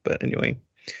pipe. But anyway,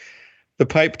 the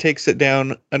pipe takes it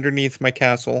down underneath my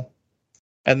castle,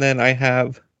 and then I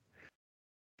have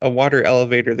a water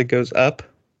elevator that goes up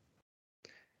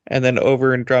and then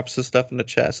over and drops the stuff in the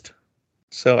chest.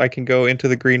 So I can go into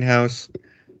the greenhouse,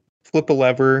 flip a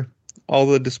lever, all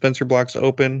the dispenser blocks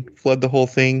open, flood the whole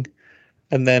thing,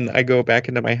 and then I go back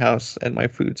into my house and my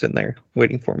food's in there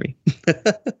waiting for me.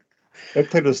 I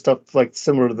played with stuff like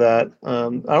similar to that.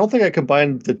 I don't think I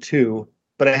combined the two,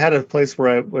 but I had a place where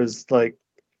I was like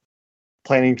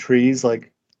planting trees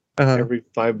like every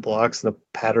 5 blocks in a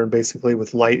pattern basically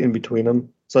with light in between them.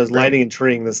 So I was Right. lighting and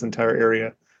treeing this entire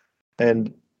area.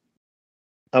 And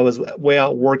I was way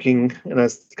out working and I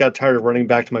got tired of running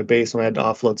back to my base when I had to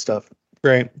offload stuff.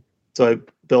 Right. So I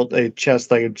built a chest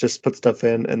that I could just put stuff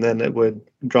in and then it would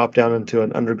drop down into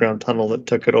an underground tunnel that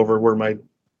took it over where my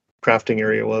crafting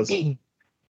area was.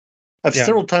 I've Yeah.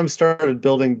 several times started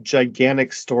building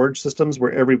gigantic storage systems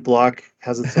where every block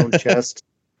has its own chest.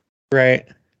 Right.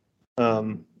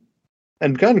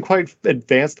 And gotten quite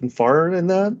advanced and far in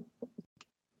that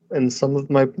in some of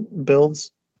my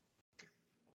builds.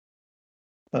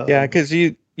 Yeah, because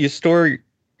you store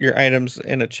your items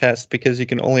in a chest because you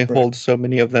can only hold so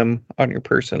many of them on your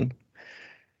person,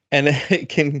 and it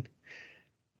can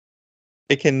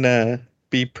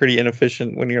be pretty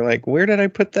inefficient when you're like, where did I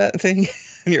put that thing?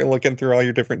 And you're looking through all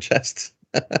your different chests.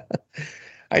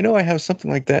 I know I have something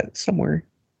like that somewhere.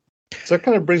 So that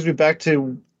kind of brings me back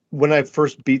to when I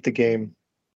first beat the game.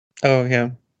 Oh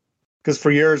yeah. Because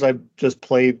for years I just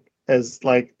played as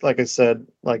like I said,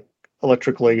 like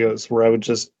electric Legos, where I would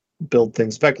just build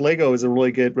things. In fact, Lego is a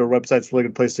really good website's a really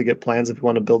good place to get plans if you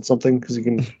want to build something, because you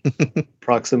can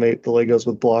approximate the Legos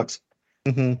with blocks.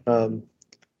 Mm-hmm.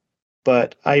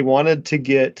 But I wanted to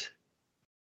get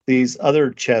these other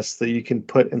chests that you can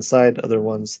put inside other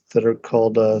ones that are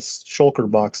called shulker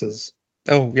boxes.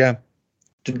 Oh yeah.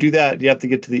 To do that, you have to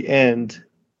get to the end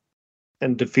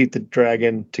and defeat the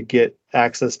dragon to get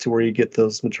access to where you get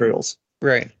those materials.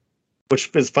 Right. Which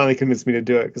has finally convinced me to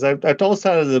do it, because I've almost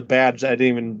had it as a badge. I've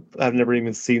never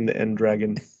even seen the end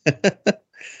dragon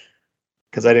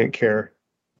because I didn't care.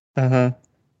 Uh-huh.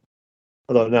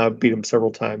 Although now I've beat him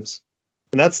several times,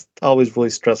 and that's always really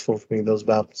stressful for me, those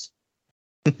battles.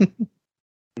 I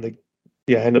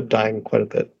end up dying quite a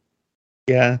bit.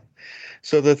 Yeah.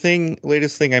 So the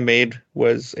latest thing I made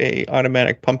was a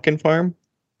automatic pumpkin farm.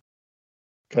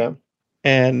 Okay.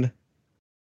 And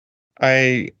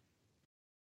I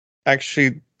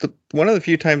actually, one of the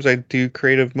few times I do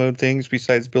creative mode things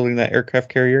besides building that aircraft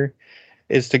carrier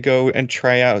is to go and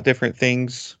try out different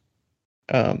things,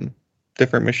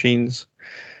 different machines.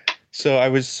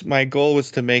 So my goal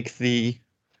was to make the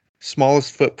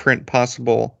smallest footprint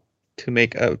possible to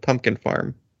make a pumpkin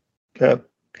farm. Okay.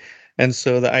 And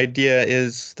so the idea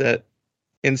is that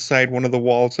inside one of the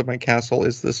walls of my castle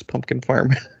is this pumpkin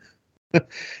farm.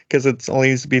 Because it's only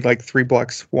needs to be like 3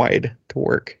 blocks wide to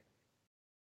work.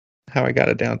 How I got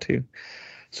it down to.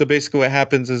 So basically what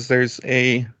happens is there's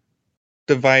a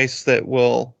device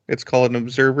it's called an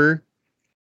observer.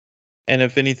 And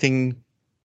if anything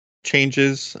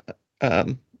changes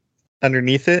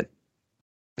underneath it,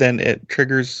 then it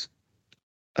triggers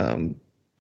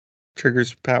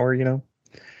power,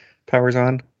 powers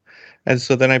on. And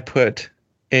so then I put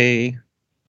a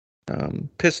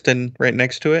piston right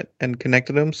next to it and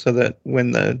connected them so that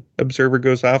when the observer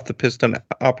goes off, the piston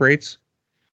operates.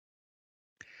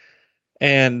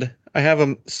 And I have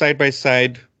them side by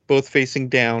side, both facing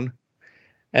down.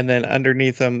 And then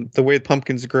underneath them, the way the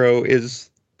pumpkins grow is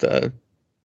the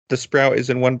sprout is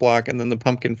in one block, and then the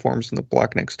pumpkin forms in the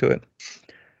block next to it.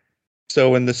 So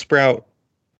when the sprout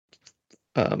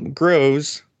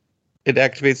grows, it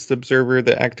activates the observer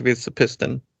that activates the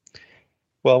piston.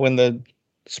 Well, when the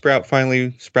sprout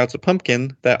finally sprouts a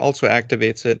pumpkin, that also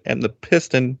activates it, and the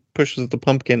piston pushes the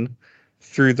pumpkin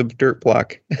through the dirt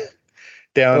block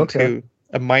down to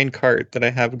a mine cart that I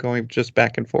have going just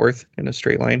back and forth in a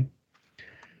straight line.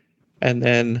 And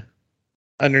then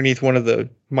underneath one of the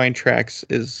mine tracks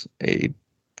is a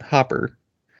hopper.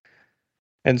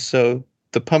 And so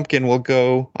the pumpkin will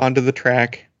go onto the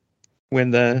track.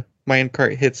 When the mine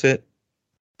cart hits it,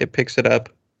 it picks it up.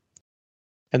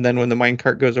 And then when the mine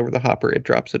cart goes over the hopper, it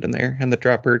drops it in there, and the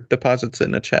dropper deposits it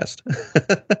in a chest.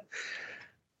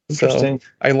 Interesting. So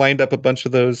I lined up a bunch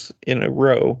of those in a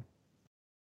row.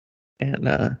 And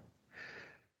I've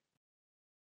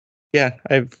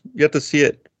yet to see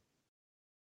it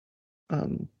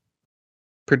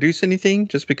produce anything,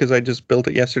 just because I just built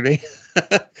it yesterday.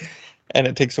 And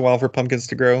it takes a while for pumpkins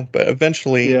to grow. But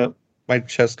eventually, my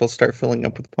chest will start filling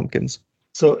up with pumpkins.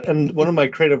 So, and one of my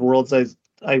creative worlds,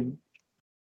 the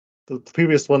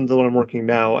previous one, the one I'm working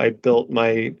now, I built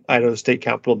my Idaho State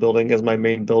Capitol building as my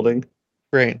main building.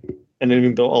 Right. And then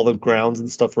even built all the grounds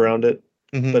and stuff around it.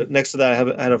 Mm-hmm. But next to that,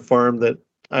 I had a farm that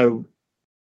I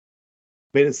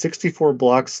made it 64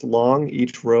 blocks long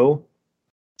each row.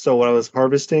 So when I was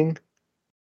harvesting,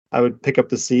 I would pick up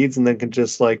the seeds and then could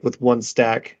just, like, with one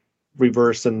stack,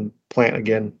 reverse and plant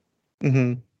again.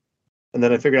 Mm-hmm. And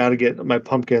then I figured out how to get my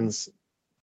pumpkins,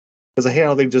 because I hate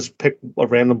how they just pick a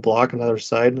random block on the other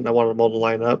side, and I wanted them all to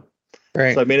line up.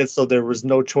 Right. So I made it so there was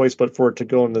no choice but for it to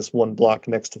go in this one block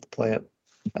next to the plant.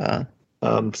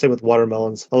 Same with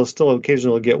watermelons. I'll still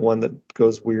occasionally get one that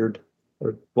goes weird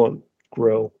or won't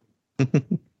grow.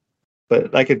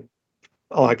 But I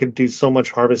could do so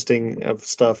much harvesting of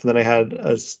stuff. And then I had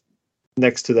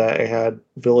next to that, I had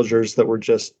villagers that were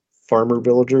just farmer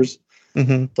villagers,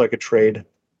 mm-hmm. so I could trade.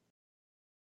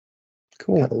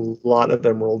 Cool. Had a lot of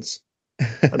emeralds.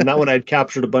 And that one I'd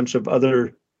captured a bunch of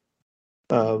other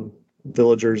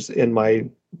villagers in my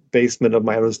basement of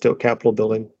my State Capitol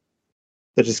building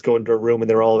that just go into a room and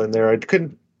they're all in there. I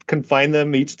couldn't confine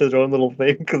them each to their own little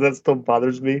thing because that still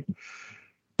bothers me.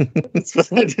 So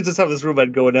I just have this room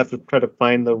I'd go and have to try to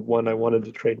find the one I wanted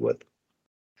to trade with.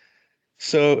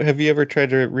 So, have you ever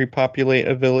tried to repopulate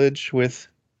a village with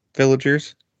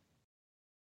villagers?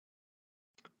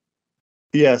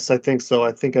 Yes, I think so.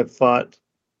 I think I fought.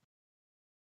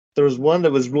 There was one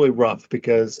that was really rough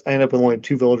because I ended up with only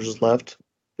 2 villagers left.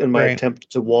 In my Right.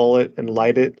 attempt to wall it and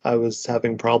light it, I was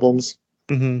having problems.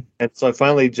 Mm-hmm. And so I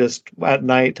finally just at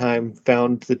nighttime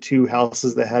found the 2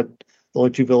 houses that had the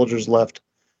only 2 villagers left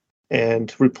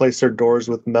and replaced their doors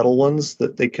with metal ones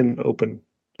that they can open.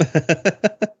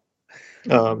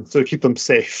 So to keep them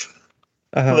safe.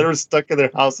 Uh-huh. They were stuck in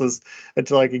their houses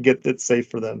until I could get it safe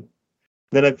for them.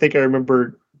 Then I think I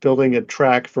remember building a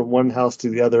track from one house to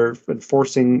the other and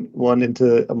forcing one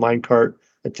into a minecart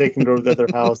and taking it over to the other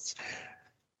house.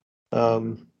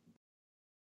 Oh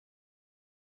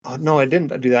no, I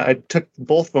didn't do that. I took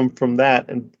both of them from that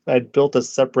and I built a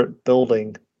separate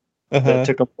building that Uh-huh.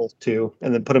 took them both to,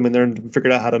 and then put them in there and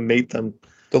figured out how to mate them.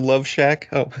 The love shack?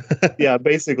 Oh. Yeah,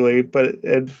 basically. But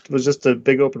it was just a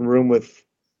big open room with,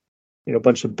 a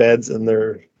bunch of beds and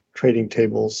their trading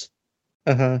tables.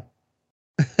 Uh-huh.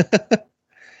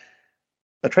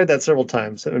 I tried that several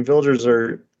times. I mean, villagers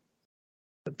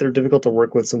they're difficult to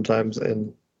work with sometimes,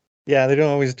 and Yeah, they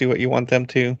don't always do what you want them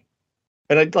to.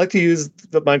 I'd like to use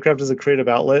the Minecraft as a creative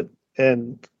outlet,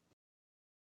 and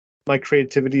my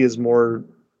creativity is more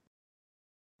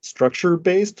structure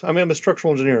based. I mean, I'm a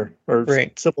structural engineer or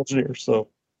Right. civil engineer, so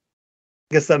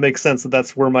I guess that makes sense that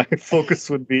that's where my focus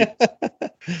would be.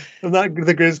 I'm not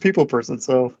the greatest people person,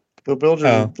 so the villagers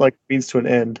Oh. like means to an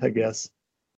end, I guess.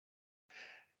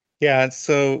 Yeah,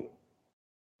 so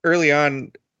early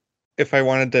on, if I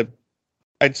wanted to,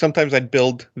 I'd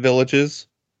build villages.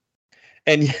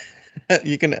 And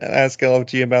you can ask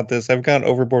LFG about this. I've gone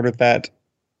overboard with that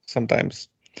sometimes.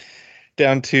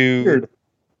 Down to Weird.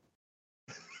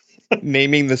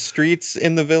 naming the streets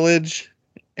in the village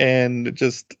and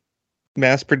just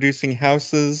mass producing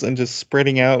houses and just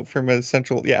spreading out from a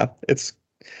central. Yeah, it's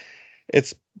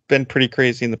been pretty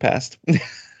crazy in the past.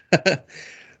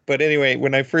 But anyway,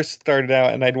 when I first started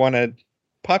out and I'd want to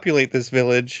populate this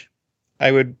village,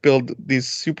 I would build these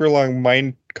super long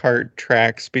mine cart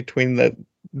tracks between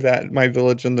my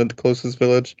village and the closest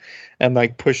village, and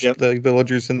like push the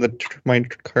villagers in the mine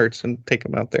carts and take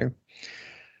them out there.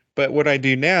 But what I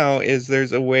do now is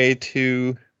there's a way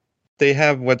they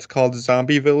have what's called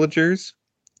zombie villagers.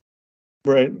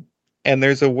 Right. And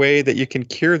there's a way that you can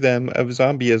cure them of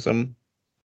zombieism.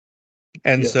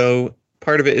 And so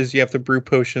part of it is you have to brew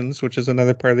potions, which is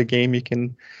another part of the game. You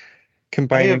can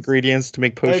combine ingredients to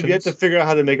make potions. I have yet to figure out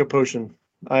how to make a potion.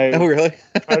 Oh, really?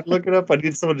 I'd look it up. I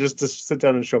need someone just to sit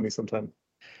down and show me sometime.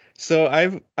 So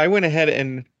I went ahead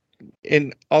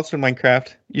and also in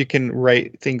Minecraft, you can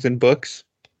write things in books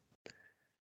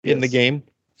in the game.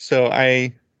 So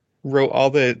I wrote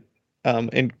all the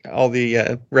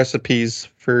recipes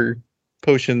for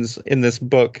potions in this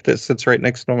book that sits right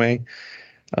next to my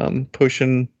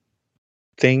potion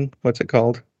thing. What's it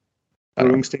called?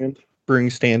 Brewing stand.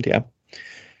 Brewing stand, yeah.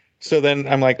 So then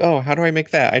I'm like, oh, how do I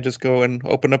make that? I just go and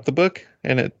open up the book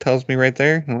and it tells me right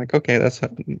there. I'm like, okay,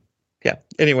 yeah.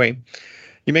 Anyway,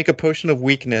 you make a potion of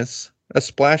weakness, a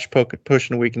splash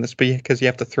potion of weakness, because you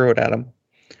have to throw it at them.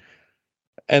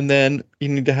 And then you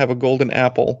need to have a golden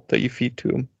apple that you feed to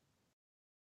them.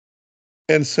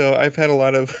 And so I've had a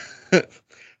lot of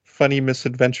funny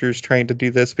misadventures trying to do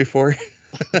this before.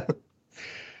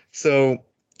 So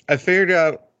I figured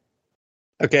out,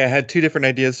 okay, I had 2 different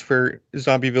ideas for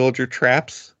zombie villager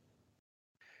traps.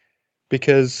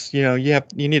 Because, you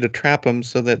need to trap them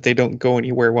so that they don't go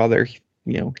anywhere while they're,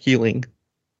 healing.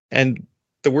 And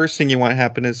the worst thing you want to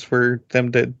happen is for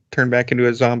them to turn back into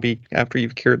a zombie after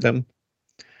you've cured them.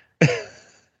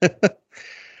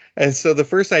 And so the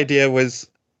first idea was,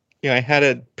 I had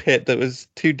a pit that was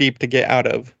too deep to get out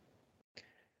of.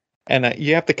 And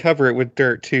you have to cover it with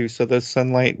dirt too, so the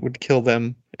sunlight would kill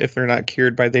them if they're not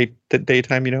cured by the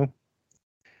daytime,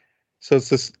 So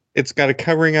it's got a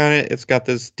covering on it. It's got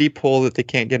this deep hole that they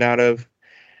can't get out of.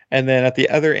 And then at the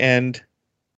other end,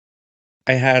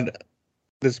 I had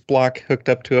this block hooked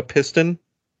up to a piston.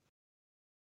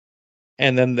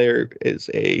 And then there is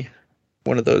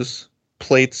one of those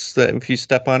plates that if you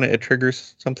step on it, it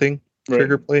triggers something. Right.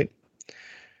 Trigger plate.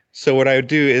 So what I would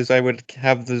do is I would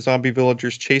have the zombie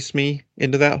villagers chase me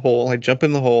into that hole. I'd jump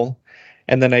in the hole,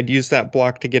 and then I'd use that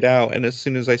block to get out. And as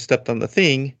soon as I stepped on the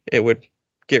thing, it would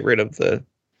get rid of the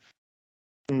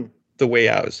way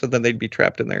out. So then they'd be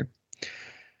trapped in there.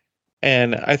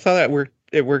 And I thought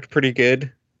it worked pretty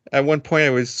good. At one point, I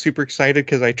was super excited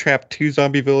because I trapped 2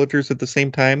 zombie villagers at the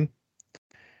same time,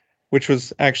 which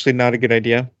was actually not a good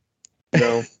idea.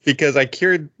 No, because I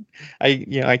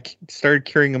started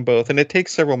curing them both, and it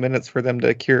takes several minutes for them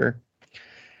to cure.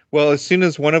 Well, as soon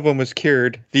as one of them was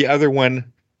cured, the other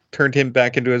one turned him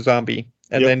back into a zombie,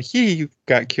 and then he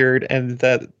got cured, and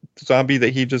that zombie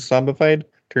that he just zombified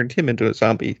turned him into a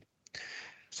zombie.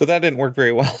 So that didn't work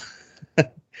very well.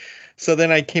 So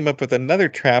then I came up with another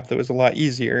trap that was a lot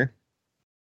easier,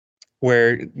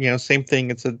 where, same thing.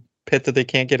 It's a pit that they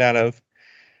can't get out of.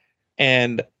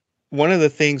 And one of the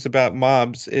things about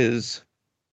mobs is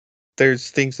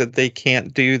there's things that they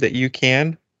can't do that you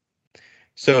can.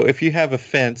 So if you have a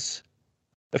fence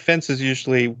is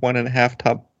usually 1.5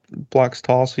 top blocks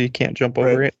tall, so you can't jump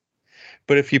over it.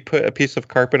 But if you put a piece of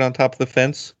carpet on top of the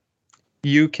fence,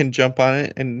 you can jump on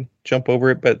it and jump over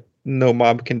it, but no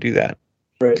mob can do that.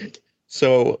 Right.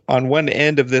 So on one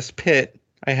end of this pit,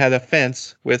 I had a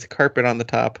fence with carpet on the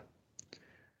top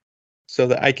so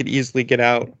that I could easily get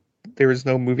out. There was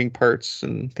no moving parts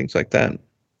and things like that.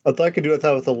 I thought I could do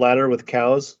that with a ladder with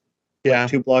cows. Yeah.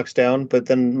 Like 2 blocks down, but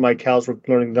then my cows were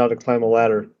learning how to climb a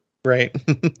ladder. Right.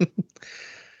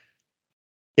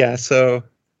 Yeah, so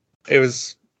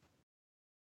it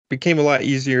became a lot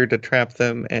easier to trap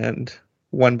them and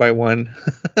one by one.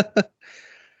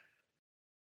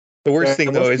 The worst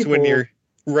thing, though, is when you're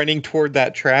running toward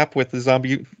that trap with the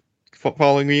zombie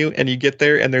following you, and you get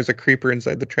there, and there's a creeper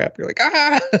inside the trap. You're like,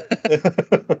 ah!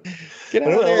 Get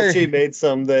out of there! He made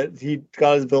some that he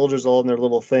got his villagers all in their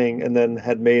little thing, and then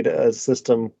had made a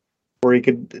system where he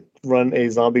could run a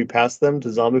zombie past them to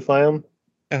zombify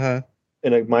them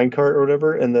in a minecart or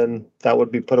whatever, and then that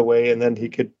would be put away, and then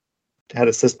he had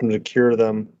a system to cure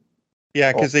them.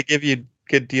 Yeah, because they give you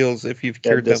good deals if you've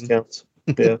cured them. Discounts.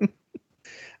 Yeah.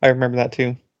 I remember that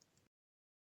too.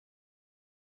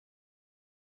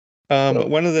 What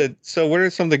are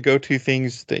some of the go-to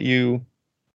things that you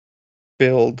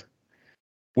build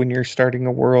when you're starting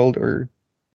a world or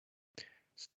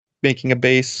making a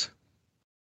base?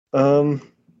 Or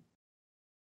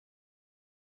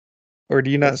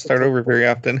do you not start over very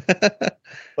often? Well,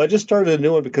 I just started a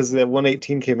new one because the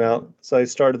 118 came out, so I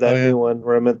started that new one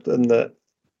where I'm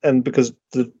and because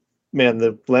the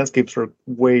landscapes are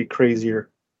way crazier.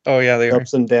 Oh yeah, they are.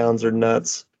 Ups and downs are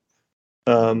nuts.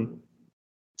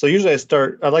 So usually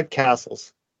I like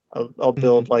castles. I'll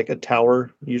build like a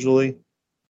tower usually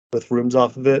with rooms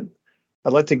off of it.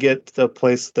 I'd like to get to a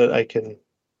place that I can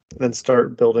then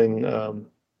start building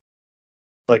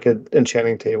like an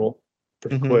enchanting table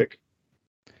pretty quick.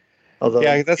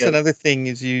 Although, that's another thing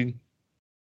is you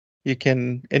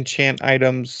can enchant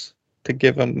items to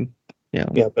give them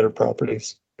better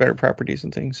properties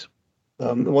and things.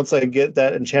 Once I get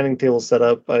that enchanting table set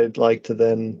up, I'd like to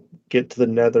then get to the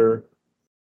nether,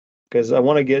 because I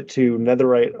want to get to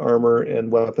netherite armor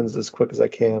and weapons as quick as I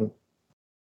can.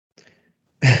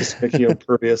 Just make you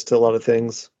impervious to a lot of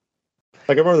things.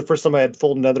 Like I remember the first time I had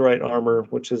full netherite armor,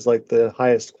 which is like the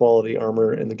highest quality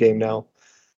armor in the game now,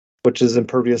 which is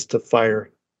impervious to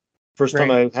fire. First time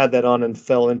I had that on and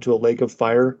fell into a lake of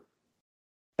fire,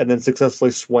 and then successfully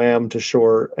swam to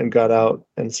shore and got out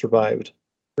and survived.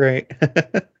 Right.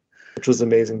 Which was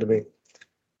amazing to me.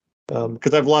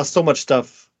 Because I've lost so much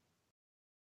stuff.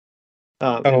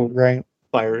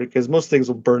 Fire, because most things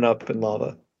will burn up in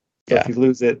lava. So if you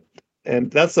lose it,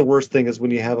 and that's the worst thing is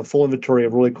when you have a full inventory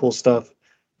of really cool stuff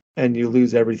and you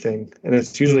lose everything. And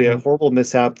it's usually a horrible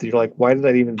mishap that you're like, why did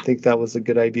I even think that was a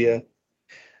good idea?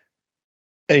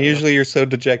 And usually you're so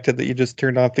dejected that you just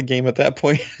turn off the game at that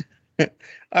point.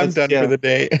 I'm done for the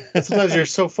day. Sometimes you're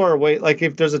so far away. Like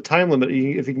if there's a time limit,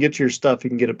 if you can get to your stuff, you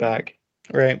can get it back.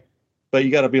 Right. But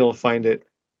you got to be able to find it.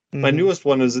 My newest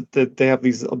one is that they have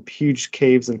these huge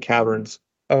caves and caverns.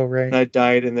 Oh, right. And I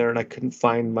died in there and I couldn't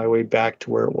find my way back to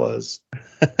where it was.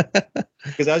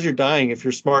 Because as you're dying, if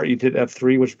you're smart, you hit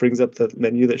F3, which brings up the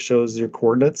menu that shows your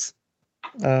coordinates.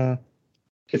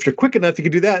 If you're quick enough, you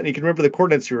can do that and you can remember the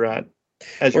coordinates you're at.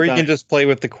 Or you can just play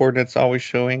with the coordinates always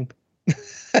showing.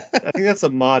 I think that's a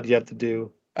mod you have to do.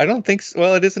 I don't think so.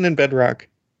 Well, it isn't in Bedrock.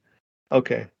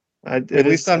 Okay. At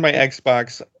least on my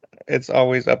Xbox, it's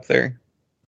always up there.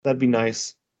 That'd be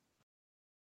nice.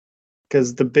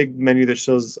 Because the big menu that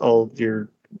shows all your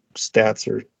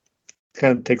stats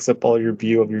kind of takes up all your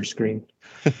view of your screen.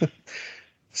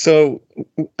 So,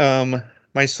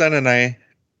 my son and I,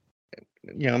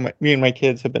 me and my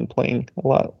kids have been playing a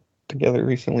lot together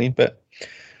recently, but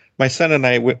my son and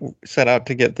I set out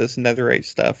to get this netherite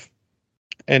stuff.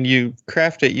 and you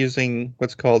craft it using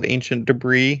what's called ancient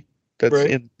debris that's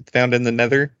Right. found in the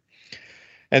Nether.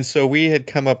 And so we had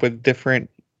come up with different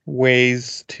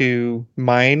ways to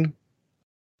mine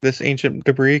this ancient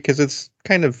debris because it's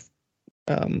kind of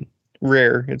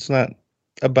rare. It's not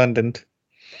abundant.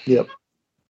 Yep.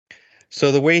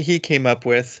 So the way he came up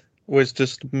with was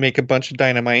just make a bunch of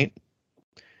dynamite,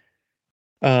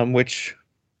 which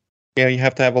you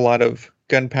have to have a lot of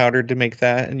gunpowder to make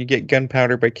that, and you get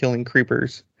gunpowder by killing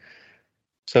creepers.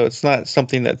 So it's not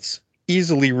something that's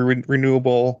easily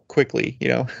renewable quickly,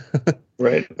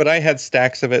 Right. But I had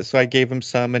stacks of it, so I gave him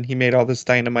some, and he made all this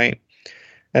dynamite.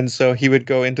 And so he would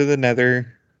go into the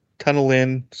Nether, tunnel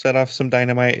in, set off some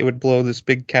dynamite. It would blow this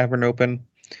big cavern open,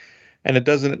 and it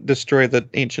doesn't destroy the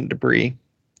ancient debris.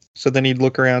 So then he'd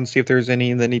look around, see if there's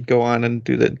any, and then he'd go on and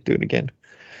do it again.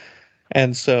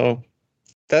 And so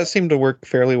that seemed to work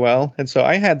fairly well. And so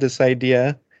I had this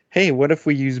idea, hey, what if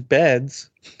we use beds?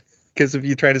 Because if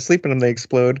you try to sleep in them, they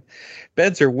explode.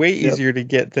 Beds are way easier to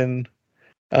get than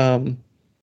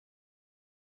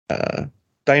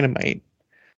dynamite.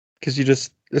 Because you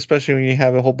just, especially when you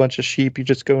have a whole bunch of sheep, you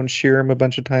just go and shear them a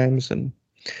bunch of times. And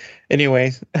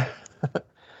anyway,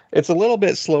 it's a little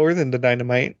bit slower than the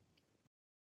dynamite,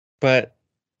 but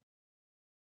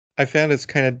I found it's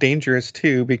kind of dangerous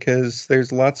too because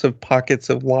there's lots of pockets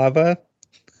of lava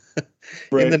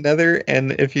in the Nether,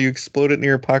 and if you explode it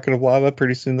near a pocket of lava,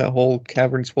 pretty soon that whole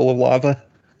cavern's full of lava.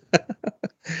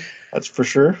 That's for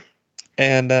sure.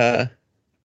 And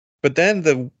but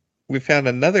then we found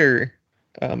another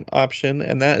option,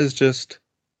 and that is just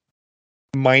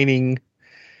mining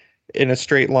in a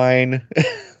straight line.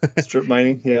 Strip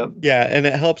mining, yeah. Yeah, and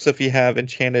it helps if you have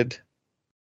enchanted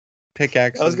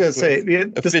pickaxes. I was going to say,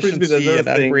 this brings me to efficiency and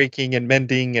another thing. unbreaking and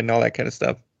mending and all that kind of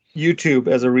stuff. YouTube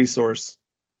as a resource.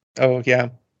 Oh, yeah.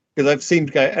 Because I've seen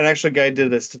a guy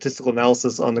did a statistical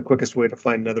analysis on the quickest way to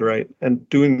find netherite and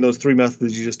doing those three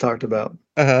methods you just talked about.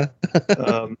 Uh-huh.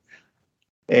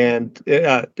 And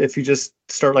if you just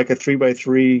start like a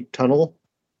 3x3 tunnel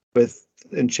with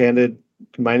enchanted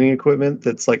mining equipment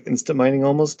that's like instant mining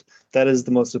almost, that is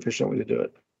the most efficient way to do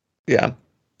it. Yeah.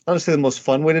 Honestly, the most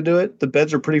fun way to do it. The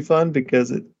beds are pretty fun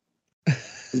because it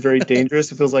is very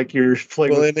dangerous. It feels like you're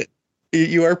playing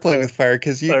you are playing with fire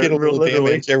because you get a little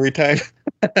damage every time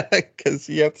because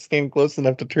you have to stand close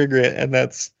enough to trigger it. And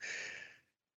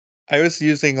I was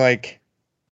using like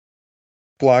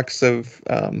blocks of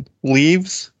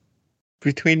leaves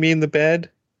between me and the bed.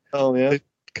 Oh, yeah. To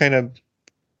kind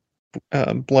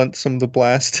of blunt some of the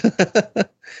blast.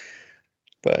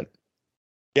 But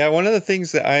yeah, one of the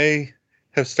things that I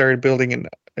have started building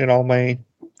in all my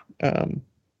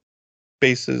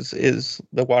bases is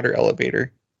the water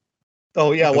elevator.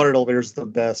 Oh yeah, water elevator is the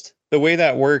best. The way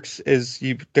that works is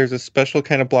there's a special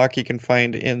kind of block you can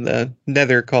find in the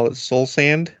Nether called soul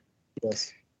sand.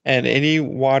 Yes. And any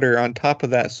water on top of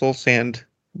that soul sand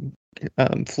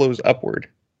flows upward.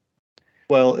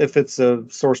 Well, if it's a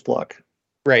source block.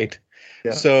 Right.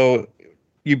 Yeah. So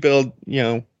you build,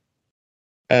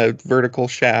 a vertical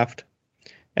shaft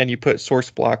and you put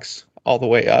source blocks all the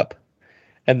way up.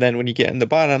 And then when you get in the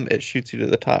bottom, it shoots you to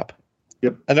the top.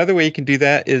 Yep. Another way you can do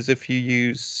that is if you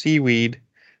use seaweed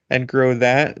and grow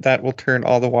that will turn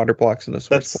all the water blocks into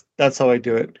source. That's how I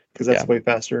do it because that's way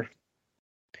faster.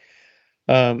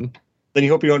 Then you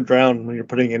hope you don't drown when you're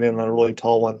putting it in on a really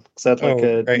tall one because that's like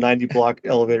a 90 block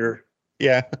elevator.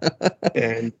 Yeah.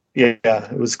 And yeah,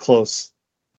 it was close.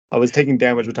 I was taking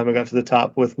damage by the time I got to the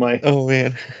top with my. Oh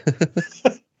man.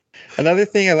 Another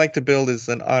thing I like to build is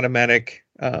an automatic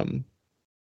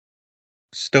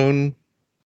stone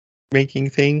making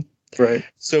thing. Right.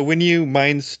 So when you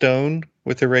mine stone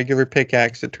with a regular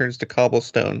pickaxe, it turns to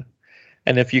cobblestone.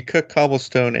 And if you cook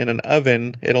cobblestone in an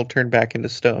oven, it'll turn back into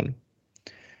stone.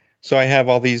 So I have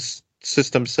all these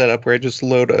systems set up where I just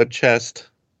load a chest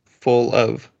full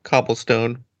of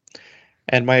cobblestone.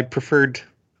 And my preferred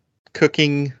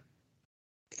cooking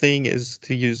thing is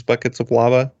to use buckets of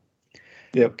lava.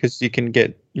 Yeah. Because you can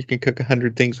cook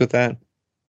 100 things with that.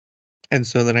 And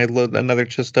so then I load another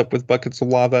chest up with buckets of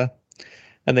lava,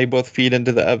 and they both feed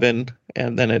into the oven,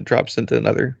 and then it drops into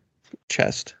another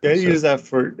chest. Yeah, I use that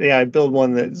I build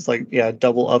one that's like, a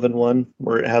double oven one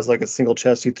where it has like a single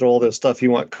chest. You throw all the stuff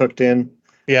you want cooked in.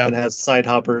 Yeah. And it has side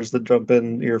hoppers that dump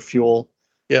in your fuel.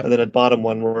 Yeah. And then a bottom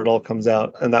one where it all comes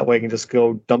out. And that way you can just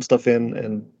go dump stuff in.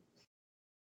 And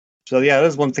so, that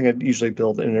is one thing I usually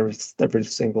build in every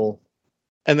single.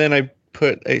 And then I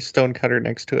put a stone cutter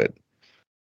next to it.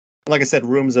 Like I said,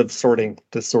 rooms of sorting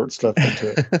to sort stuff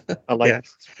into it. I like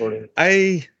sorting.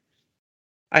 I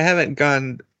haven't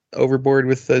gone overboard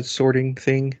with the sorting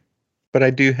thing, but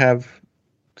I do have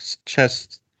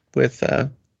chest with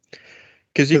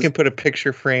because you can put a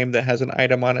picture frame that has an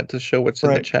item on it to show what's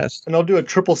in the chest. And I'll do a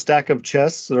triple stack of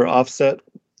chests that are offset.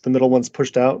 The middle one's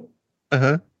pushed out.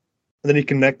 Uh-huh. And then you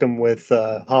connect them with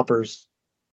hoppers.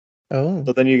 Oh.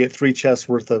 So then you get 3 chests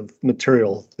worth of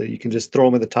material that you can just throw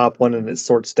them in the top one and it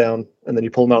sorts down. And then you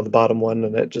pull them out of the bottom one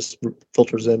and it just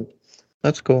filters in.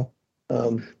 That's cool.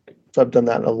 So I've done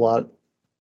that a lot.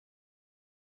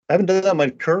 I haven't done that in my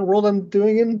current world I'm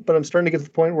doing in, but I'm starting to get to the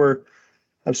point where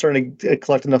I'm starting to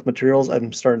collect enough materials.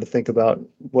 I'm starting to think about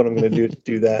what I'm going to do to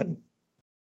do that.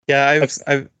 Yeah,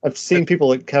 I've seen people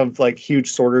that have like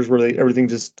huge sorters where everything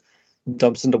just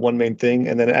dumps into one main thing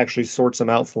and then it actually sorts them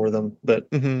out for them. But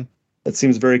it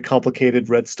seems very complicated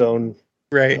redstone.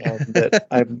 Right. That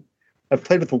I've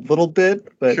played with a little bit,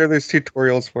 but sure there's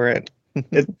tutorials for it.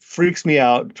 It freaks me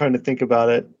out trying to think about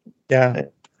it. Yeah.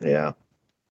 Yeah.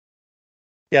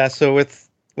 Yeah, so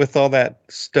with all that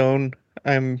stone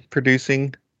I'm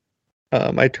producing,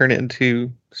 I turn it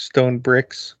into stone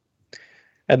bricks.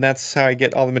 And that's how I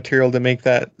get all the material to make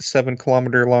that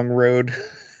 7-kilometer long road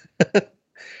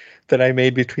that I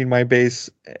made between my base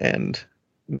and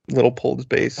Little Pold's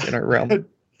base in our realm.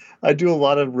 I do a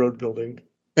lot of road building.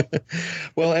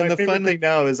 Well, and my the favorite fun thing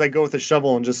now is I go with a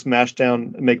shovel and just smash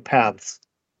down and make paths.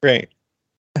 Right.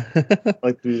 I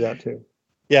like to do that too.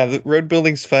 Yeah, the road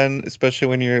building's fun, especially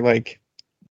when you're like,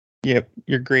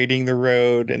 you're grading the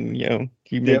road and you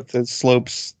make the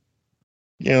slopes,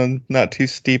 not too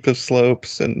steep of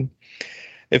slopes, and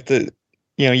if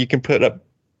you can put up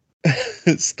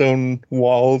stone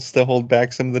walls to hold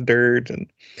back some of the dirt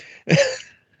and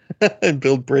and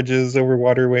build bridges over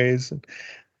waterways and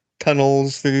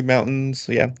tunnels through mountains.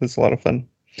 Yeah, it's a lot of fun.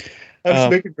 I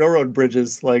was making railroad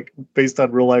bridges like based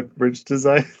on real life bridge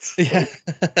designs. Yeah.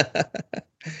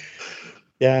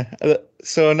 Yeah.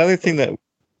 So another thing that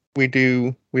we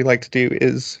like to do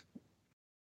is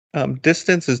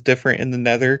distance is different in the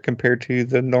Nether compared to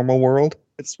the normal world.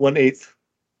 It's 1/8.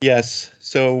 Yes.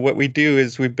 So what we do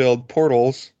is we build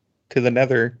portals to the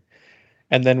Nether,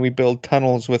 and then we build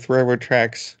tunnels with railroad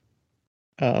tracks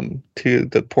to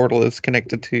the portal is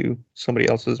connected to somebody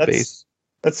else's base.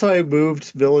 That's how I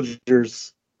moved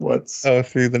villagers once. Oh,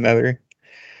 through the Nether.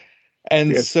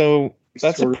 And so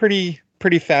that's a pretty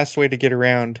fast way to get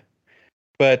around.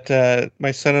 But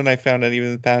my son and I found an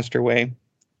even faster way.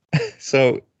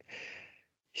 So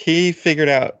he figured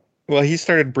out, he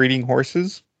started breeding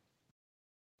horses.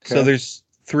 Okay. So there's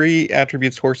 3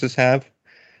 attributes horses have: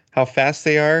 how fast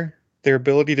they are, their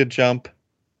ability to jump,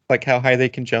 like how high they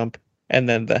can jump, and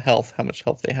then the health, how much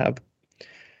health they have.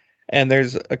 And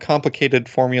there's a complicated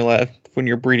formula when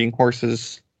you're breeding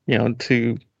horses,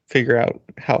 to figure out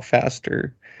how fast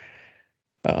or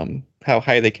how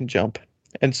high they can jump.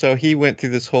 And so he went through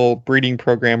this whole breeding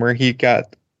program where he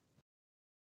got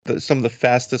some of the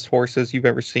fastest horses you've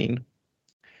ever seen.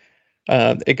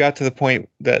 It got to the point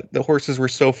that the horses were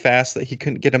so fast that he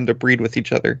couldn't get them to breed with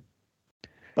each other.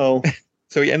 Oh.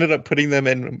 So he ended up putting them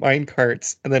in mine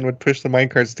carts and then would push the mine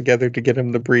carts together to get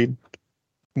them to breed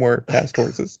more fast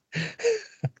horses.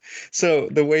 So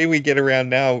the way we get around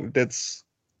now,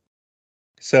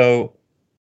 so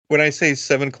when I say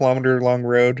 7-kilometer long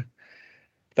road,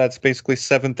 that's basically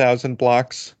 7,000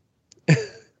 blocks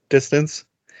distance.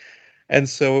 And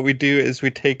so what we do is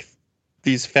we take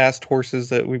these fast horses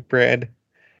that we bred,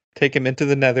 take them into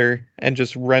the Nether, and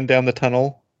just run down the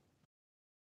tunnel.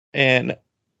 And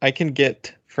I can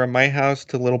get from my house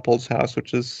to Little Pold's house,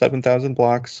 which is 7,000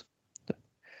 blocks,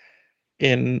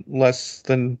 in less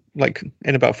than,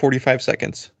 in about 45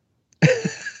 seconds.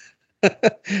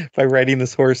 By riding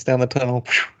this horse down the tunnel.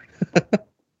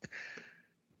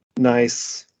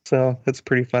 Nice. So that's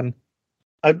pretty fun.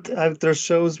 There's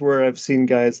shows where I've seen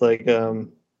guys like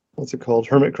what's it called,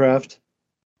 Hermitcraft,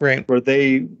 right? Where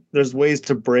there's ways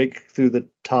to break through the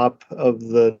top of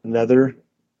the Nether.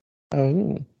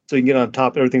 Oh. So you can get on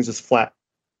top, everything's just flat.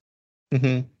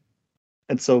 Mm-hmm.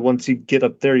 And so once you get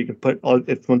up there, you can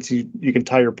you can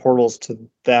tie your portals to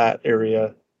that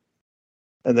area,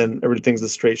 and then everything's a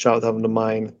straight shot without having to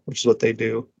mine, which is what they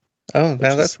do. Oh,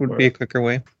 now that would be a quicker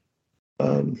way.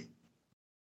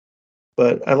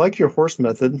 But I like your horse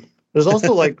method. There's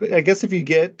also I guess if you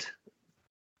get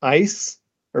ice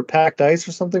or packed ice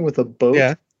or something with a boat,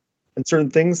 and certain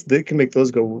things, they can make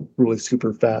those go really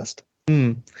super fast.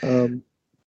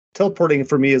 Teleporting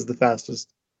for me is the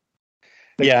fastest.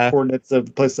 Coordinates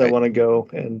of places I want to go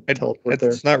and teleport there.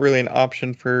 It's not really an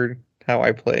option for how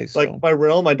I play. So. Like my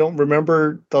realm, I don't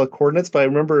remember the coordinates, but I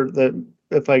remember that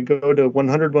if I go to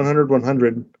 100, 100,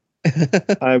 100,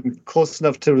 I'm close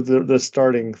enough to the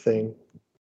starting thing.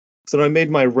 So when I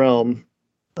made my realm,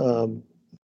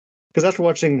 because after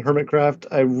watching Hermitcraft,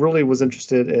 I really was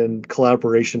interested in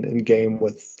collaboration in game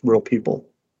with real people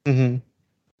Mm-hmm.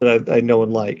 that I know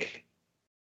and like,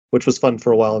 which was fun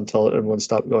for a while until everyone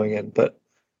stopped going in. But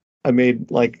I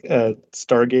made like a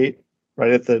Stargate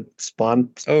right at the spawn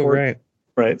Oh, port, right.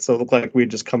 right? So it looked like we'd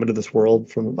just come into this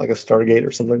world from like a Stargate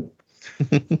or something.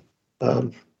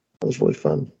 That was really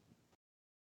fun.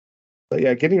 But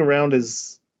yeah, getting around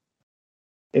is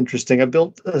interesting. I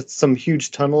built some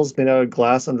huge tunnels made out of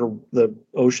glass under the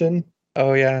ocean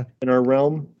Oh, yeah. in our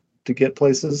realm to get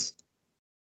places.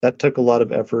 That took a lot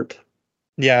of effort.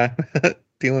 Yeah.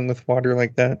 Dealing with water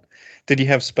like that. Did you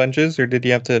have sponges or did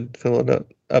you have to fill it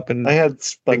up I and had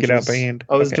pick it out sponges. by hand?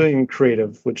 I was Okay. doing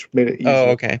creative, which made it Oh,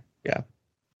 easier. okay. Yeah.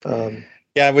 Um,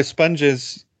 Yeah, with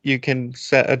sponges, you can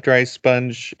set a dry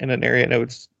sponge in an area and it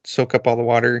would soak up all the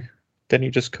water. Then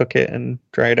you just cook it and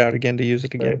dry it out again to use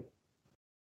it again.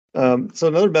 right. So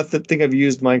another method thing I've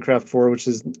used Minecraft for, which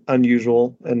is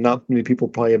unusual and not many people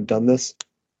probably have done this,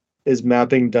 is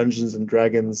mapping Dungeons and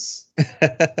Dragons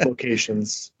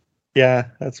locations. Yeah,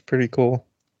 that's pretty cool.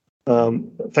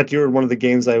 In fact, you were one of the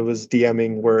games I was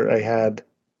DMing where I had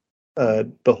a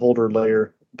beholder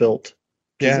layer built.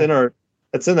 It's Yeah.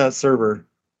 it's in that server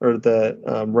or the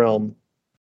realm.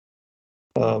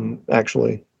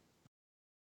 Actually,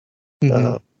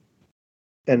 Mhm.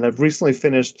 and I've recently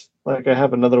finished. Like, I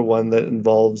have another one that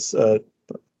involves a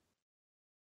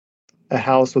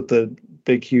house with a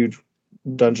big, huge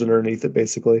dungeon underneath it.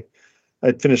 Basically,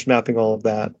 I finished mapping all of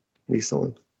that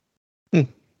recently. Hmm.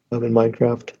 In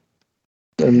Minecraft,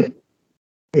 and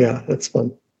yeah, that's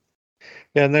fun.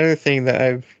 Yeah, another thing that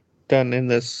I've done in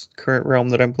this current realm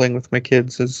that I'm playing with my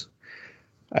kids is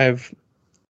I've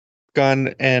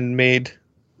gone and made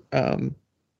um,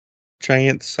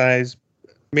 giant size,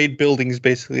 made buildings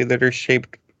basically that are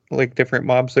shaped like different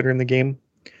mobs that are in the game.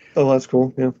 Oh, that's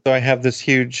cool. Yeah. So I have this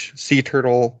huge sea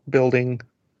turtle building,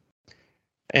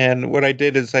 and what I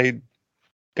did is I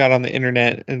got on the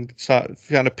internet and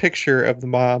found a picture of the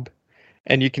mob,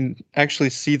 and you can actually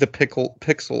see the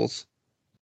pixels.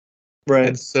 Right.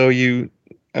 And so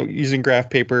using graph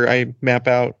paper, I map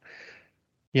out,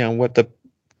 what the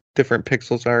different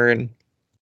pixels are and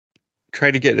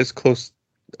try to get as close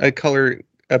a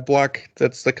block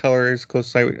that's the color as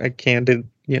close as I can to,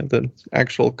 the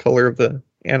actual color of the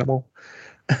animal.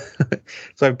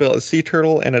 So I've built a sea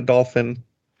turtle and a dolphin.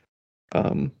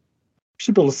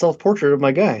 Should build a self portrait of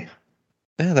my guy.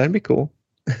 Yeah, that'd be cool.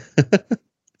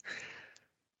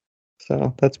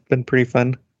 So that's been pretty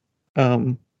fun.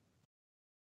 I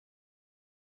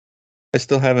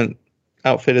still haven't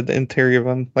outfitted the interior of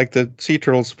them. Like the sea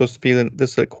turtle is supposed to be in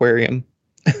this aquarium.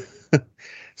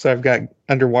 So I've got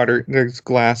underwater, there's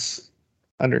glass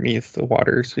underneath the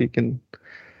water so you can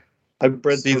I've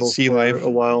bred see the turtles sea for life. a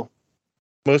while.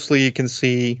 Mostly you can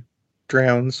see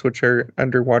drowns, which are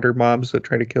underwater mobs that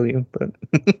try to kill you, but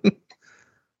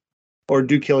Or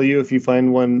do kill you if you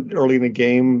find one early in the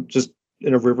game, just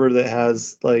in a river that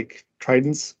has like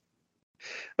tridents.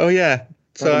 oh yeah.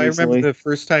 So Happened I remember recently. the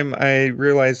first time I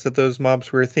realized that those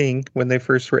mobs were a thing when they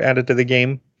first were added to the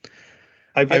game.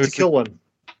 I've I yet to was kill one.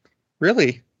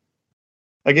 really?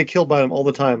 I get killed by them all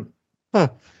the time. Huh.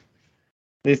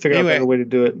 I need to figure out a Anyway, better way to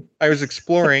do it. I was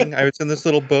exploring. I was in this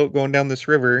little boat going down this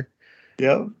river,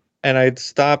 Yeah. and I'd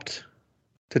stopped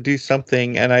to do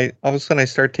something, and all of a sudden I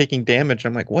started taking damage.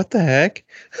 I'm like, what the heck?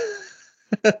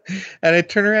 And I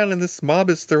turn around and this mob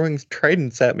is throwing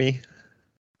tridents at me.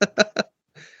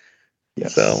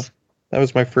 Yes. So that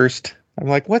was my first. I'm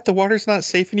like, what? The water's not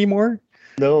safe anymore?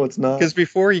 No, it's not. Because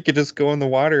before you could just go in the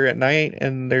water at night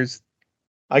and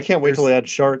I can't wait till they add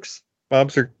sharks.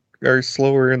 mobs are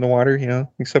slower in the water,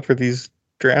 except for these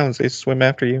drowns. They swim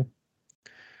after you.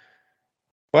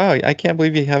 Wow, I can't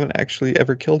believe you haven't actually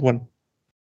ever killed one.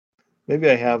 Maybe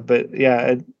I have, but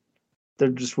yeah, they're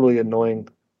just really annoying.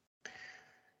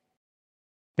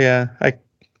 Yeah,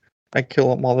 I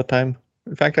kill them all the time.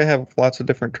 In fact, I have lots of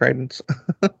different tridents.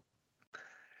 Maybe I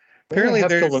Apparently have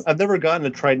killed one. there's I've never gotten a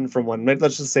trident from one.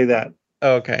 Let's just say that.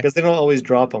 oh, okay. Because they don't always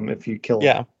drop them if you kill them.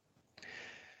 Yeah.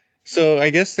 So I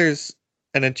guess there's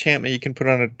an enchantment you can put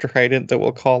on a trident that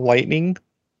will call lightning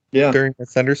Yeah. during a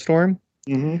thunderstorm.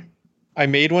 Mm-hmm. I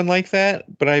made one like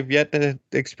that, but I've yet to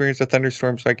experience a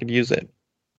thunderstorm so I could use it.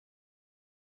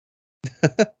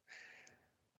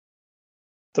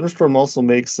 Thunderstorm also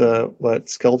makes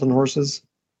skeleton horses?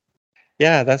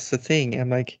 Yeah, that's the thing. I'm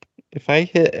like, if I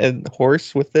hit a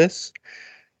horse with this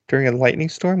during a lightning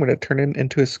storm, would it turn it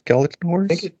into a skeleton I horse?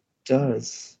 think it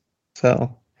does.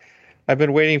 So I've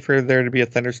been waiting for there to be a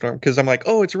thunderstorm because I'm like,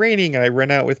 oh, it's raining. And I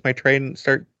run out with my trident and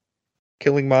start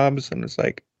killing mobs. And it's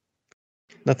like,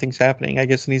 nothing's happening. I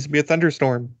guess it needs to be a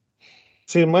thunderstorm.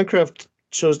 See, Minecraft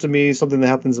shows to me something that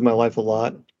happens in my life a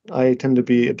lot. I tend to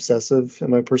be obsessive in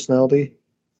my personality,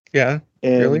 Yeah.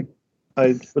 and Really?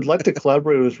 I would like to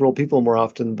collaborate with real people more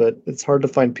often, but it's hard to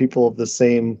find people of the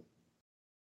same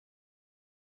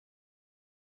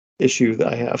issue that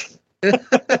I have.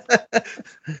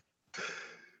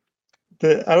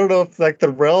 I don't know if like the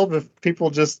realm, if people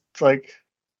just like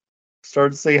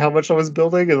started saying how much I was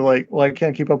building and like, well, I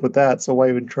can't keep up with that, so why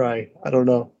even try? I don't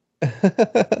know.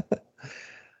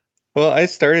 Well, I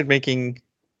started making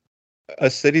a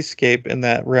cityscape in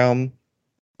that realm.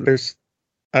 I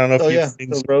don't know if Oh you've yeah, seen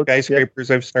the some roads. Yep, skyscrapers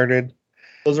I've started,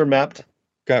 those are mapped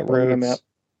got on my map. roads.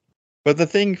 But the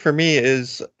thing for me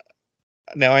is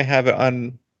now I have it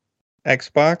on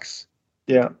Xbox,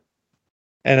 Yeah.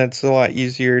 and it's a lot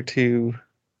easier to,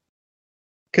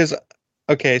 because,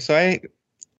 okay, so I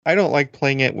don't like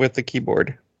playing it with the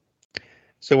keyboard.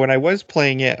 So when I was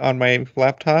playing it on my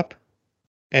laptop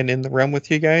and in the realm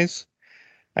with you guys,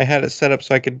 I had it set up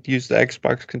so I could use the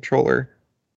Xbox controller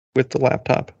with the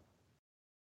laptop.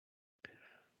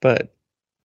 But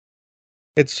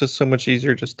it's just so much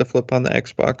easier just to flip on the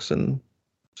Xbox and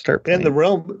start In the playing.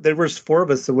 realm, there was four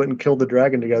of us that went and killed the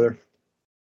dragon together.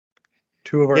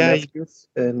 Two of our Yeah, you nephews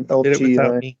and did it LG and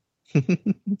without I. me.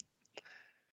 It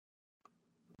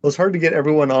was hard to get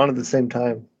everyone on at the same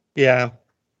time. Yeah.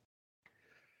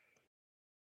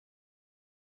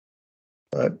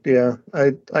 But yeah,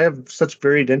 I have such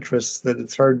varied interests that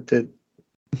it's hard to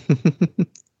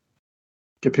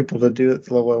get people to do it at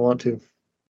the level I want to.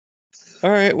 All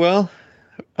right, well,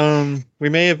 we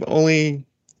may have only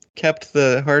kept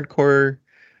the hardcore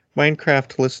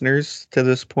Minecraft listeners to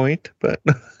this point, but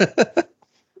do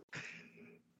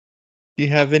you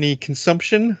have any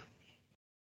consumption?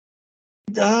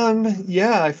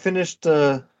 Yeah, I finished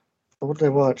what did I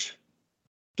watch?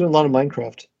 Doing a lot of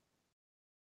Minecraft.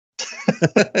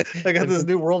 I got this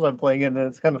new world I'm playing in and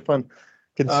it's kind of fun.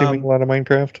 Consuming a lot of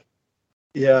Minecraft.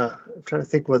 Yeah, I'm trying to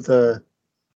think what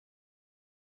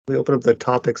we open up the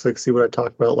topics, like see what I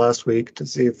talked about last week to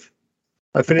see if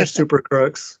I finished Super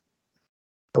Crooks.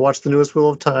 I watched the newest Wheel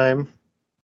of Time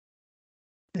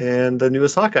and the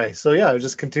newest Hawkeye. So yeah, I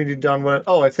just continued on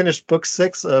I finished book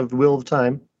 6 of Wheel of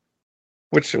Time.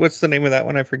 What's the name of that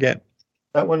one? I forget.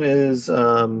 That one is hold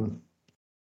on,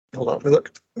 let me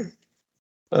look.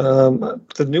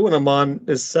 The new one I'm on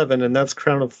is 7, and that's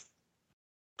Crown of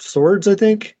Swords, I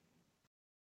think.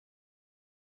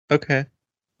 Okay.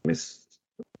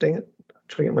 Dang it. I'm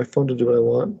trying to get my phone to do what I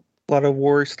want. A lot of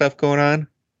war stuff going on.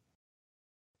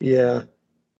 Yeah,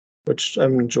 which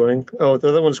I'm enjoying. Oh, the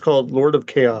other one's called Lord of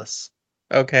Chaos.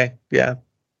 Okay, yeah.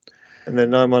 And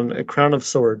then I'm on a Crown of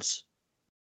Swords.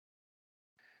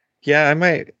 Yeah, I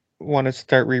might want to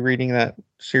start rereading that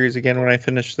series again when I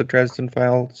finish the Dresden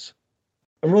Files.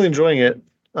 I'm really enjoying it.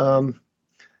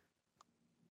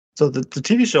 So the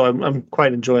TV show I'm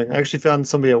quite enjoying. I actually found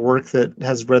somebody at work that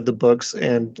has read the books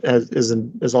and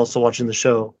is also watching the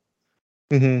show,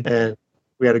 Mm-hmm. and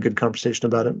we had a good conversation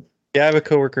about it. Yeah, I have a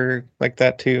coworker like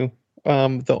that too.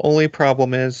 The only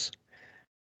problem is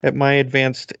at my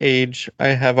advanced age, I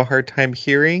have a hard time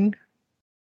hearing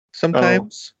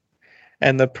sometimes.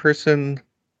 And the person,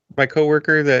 my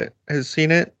coworker that has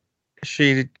seen it,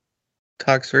 she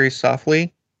talks very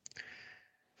softly.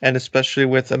 And especially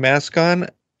with a mask on,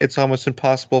 it's almost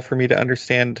impossible for me to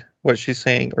understand what she's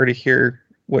saying or to hear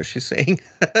what she's saying.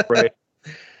 Right.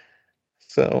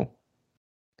 So,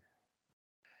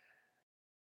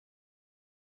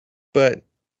 but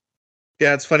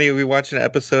yeah, it's funny. We watch an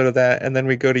episode of that and then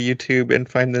we go to YouTube and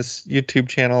find this YouTube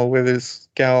channel where this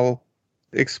gal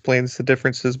explains the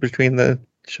differences between the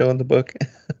show and the book.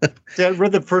 See, I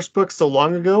read the first book so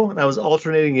long ago, and I was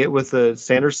alternating it with the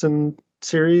Sanderson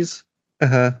series.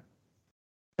 Uh-huh.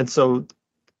 And so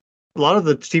a lot of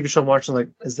the TV show I'm watching, like,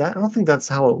 is that? I don't think that's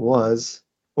how it was.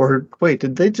 Or wait,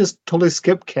 did they just totally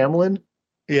skip Camlin and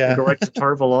go Yeah. right to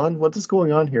Tarvalon? What is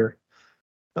going on here?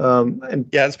 And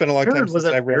Yeah, it's been a long time was since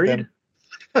that I read married?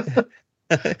 them.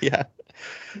 Yeah.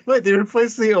 Wait, they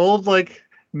replaced the old like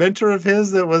mentor of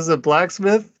his that was a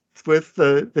blacksmith with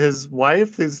his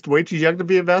wife who's way too young to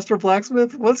be a master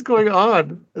blacksmith. What's going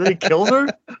on? And then he kills her.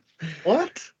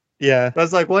 What? Yeah. I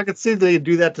was like, well, I could see they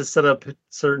do that to set up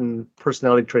certain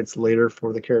personality traits later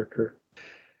for the character.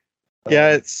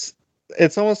 Yeah,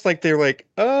 it's almost like they're like,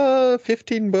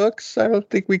 15 books. I don't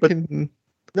think we can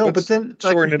No, let's but then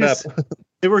shorten it up.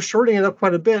 they were shortening it up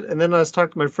quite a bit. And then I was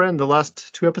talking to my friend, the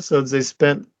last 2 episodes, they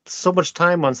spent so much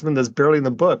time on something that's barely in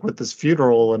the book with this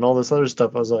funeral and all this other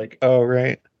stuff. I was like, Oh,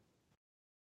 right.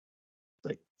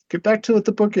 get back to what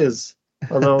the book is.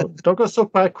 Although, don't go so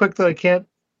quick that I can't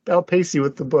outpace you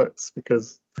with the books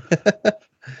because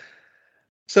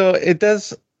So it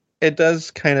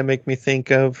does kind of make me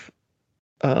think of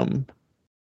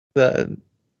the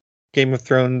Game of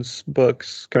Thrones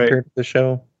books compared to the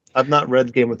show. I've not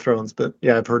read Game of Thrones, but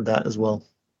yeah, I've heard that as well.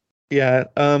 Yeah,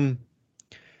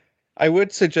 I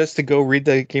would suggest to go read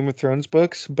the Game of Thrones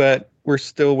books, but we're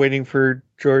still waiting for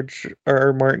George R.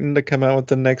 R. Martin to come out with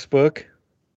the next book.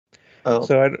 Oh,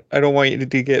 So I don't want you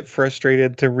to get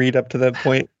frustrated to read up to that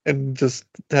point and just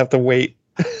have to wait.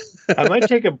 I might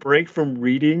take a break from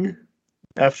reading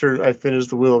after I finish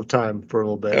The Wheel of Time for a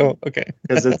little bit. Oh, okay.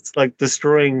 Because it's like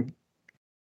destroying.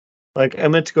 Like I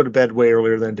meant to go to bed way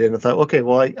earlier than I did. And I thought, okay,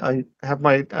 well, I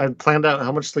planned out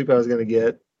how much sleep I was going to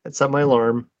get. I set my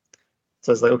alarm.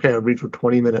 So I was like, okay, I'll read for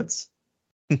 20 minutes.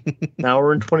 An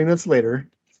hour and 20 minutes later,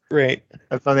 Right.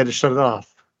 I finally had to shut it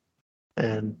off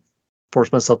and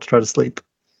force myself to try to sleep.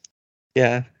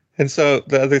 Yeah. And so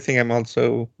the other thing I'm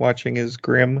also watching is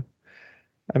Grimm.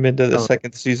 I'm into the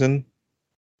second season,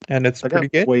 and it's pretty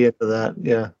good. Way into that,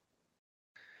 yeah.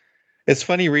 It's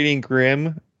funny watching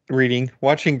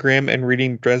Grimm and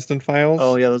reading Dresden Files.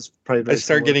 Oh yeah, that's probably very I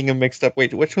start similar. getting them mixed up.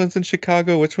 Wait, which one's in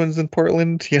Chicago? Which one's in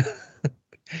Portland? Yeah.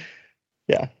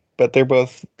 Yeah, but they're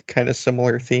both kind of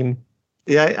similar theme.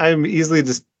 Yeah, I'm easily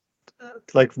just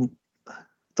like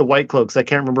the White Cloaks. I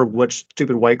can't remember which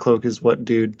stupid White Cloak is what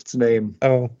dude's name.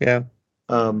 Oh, yeah.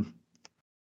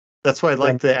 That's why I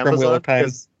like the from Wheel Amazon. of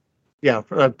Time. Yeah,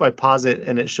 I pause it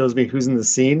and it shows me who's in the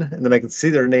scene, and then I can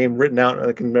see their name written out, and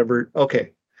I can remember.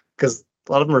 Okay, because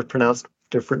a lot of them are pronounced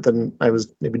different than I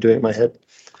was maybe doing it in my head.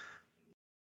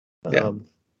 Yeah.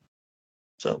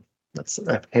 So that's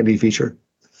a handy feature.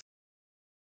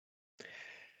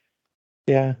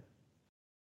 Yeah.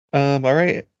 All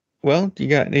right. Well, you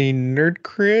got any nerd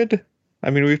cred? I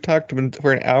mean, we've talked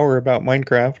for an hour about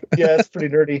Minecraft. Yeah, it's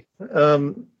pretty nerdy.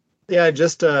 Yeah, I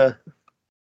just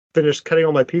finished cutting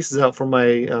all my pieces out for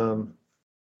my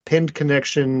pinned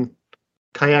connection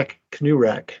kayak canoe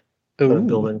rack that I'm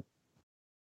building.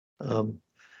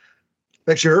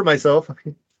 Actually hurt myself.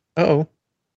 Oh.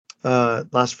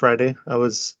 Last Friday, I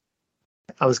was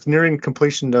nearing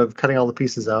completion of cutting all the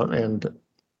pieces out, and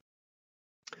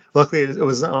luckily it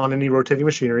was on any rotating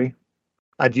machinery.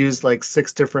 I'd used like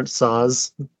 6 different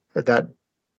saws that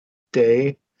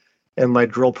day and my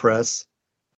drill press.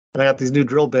 And I got these new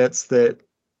drill bits that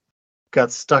got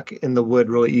stuck in the wood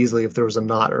really easily if there was a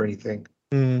knot or anything.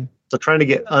 Mm. So trying to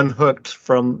get unhooked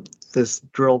from this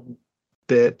drill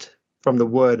bit from the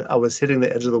wood, I was hitting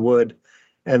the edge of the wood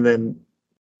and then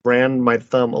ran my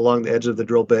thumb along the edge of the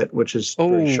drill bit, which is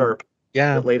very sharp.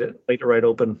 Yeah. It laid it right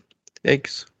open.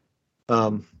 Yikes.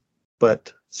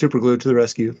 But super glue to the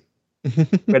rescue. I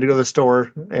had to go to the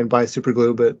store and buy super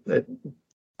glue, but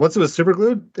once it was super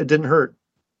glued, it didn't hurt.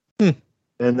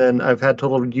 And then I've had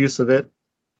total use of it.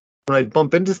 When I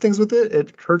bump into things with it,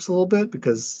 it hurts a little bit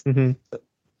because,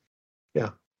 yeah.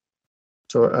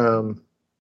 So,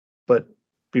 but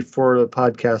before the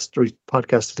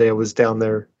podcast today, I was down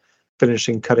there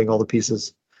finishing cutting all the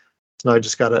pieces. So now I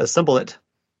just got to assemble it.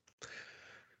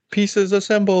 Pieces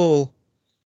assemble.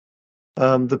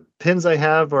 The pins I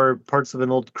have are parts of an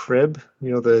old crib,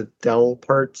 the dowel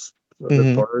parts,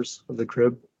 the bars of the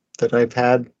crib that I've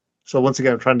had. So once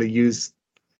again, I'm trying to use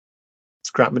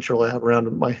scrap material I have around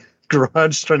in my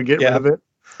garage, trying to get rid of it.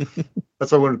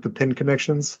 That's why I went with the pin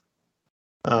connections.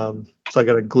 So I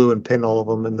got to glue and pin all of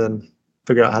them and then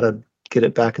figure out how to get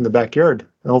it back in the backyard.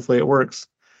 And hopefully it works.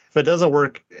 If it doesn't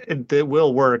work, it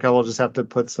will work. I will just have to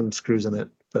put some screws in it.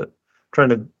 But I'm trying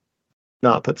to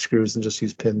not put screws and just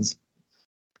use pins.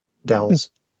 Dowels.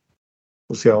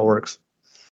 We'll see how it works.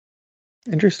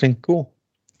 Interesting. Cool.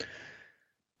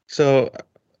 So,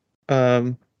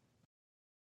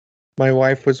 my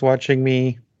wife was watching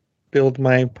me build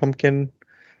my pumpkin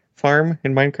farm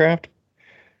in Minecraft.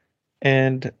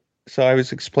 And so I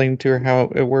was explaining to her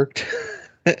how it worked.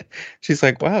 She's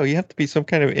like, wow, you have to be some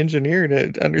kind of engineer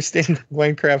to understand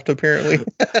Minecraft, apparently.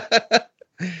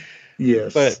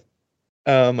 Yes. But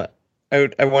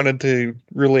I wanted to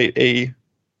relate a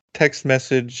text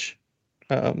message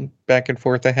back and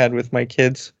forth I had with my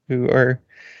kids who are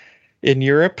in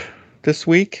Europe this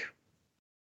week,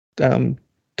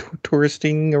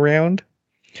 touristing around.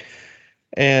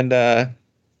 And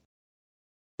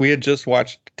we had just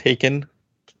watched Taken.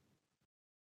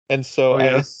 And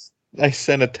so I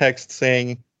sent a text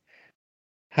saying,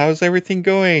 how's everything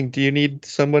going? Do you need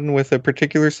someone with a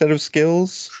particular set of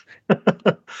skills?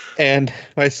 And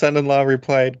my son-in-law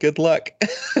replied, good luck.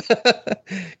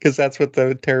 Because that's what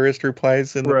the terrorist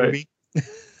replies in the movie.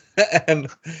 And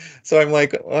so I'm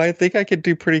like, well, I think I could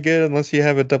do pretty good unless you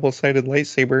have a double-sided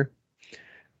lightsaber.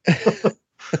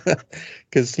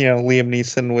 Because, Liam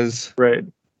Neeson was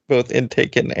both in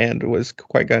Taken and was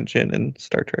Qui-Gon Jinn in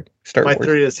Star My Wars.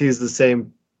 theory is he's the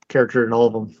same character in all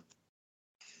of them.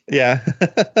 Yeah.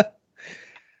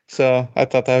 So I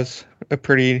thought that was a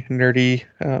pretty nerdy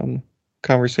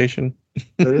conversation.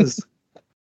 It is.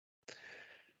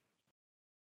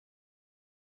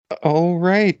 All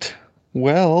right.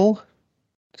 Well,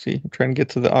 let's see, I'm trying to get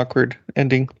to the awkward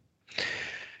ending.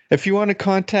 If you want to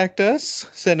contact us,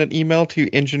 send an email to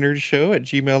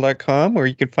ingenerdyshow@gmail.com, or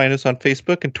you can find us on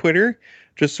Facebook and Twitter.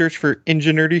 Just search for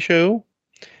Ingenerdy Show.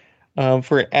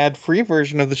 For an ad-free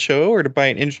version of the show or to buy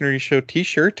an Ingenerdy Show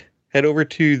t-shirt, head over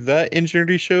to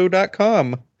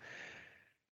theingenerdyshow.com.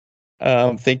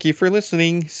 Thank you for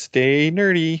listening. Stay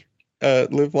nerdy.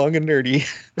 Live long and nerdy.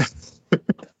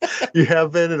 You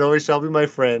have been and always shall be my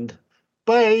friend.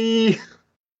 Bye!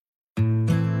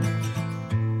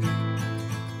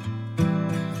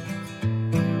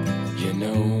 You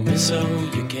know me so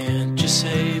you can't just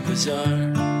say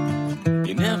bizarre.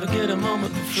 You never get a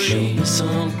moment for free. Show me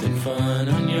something fun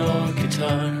on your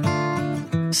guitar.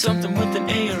 Something with an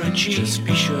A or a G. Just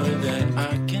be sure that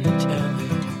I can tell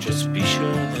it. Just be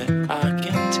sure that I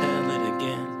can tell it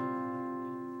again.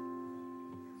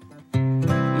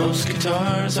 Most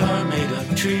guitars are made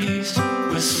of trees,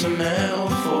 with some L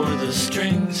for the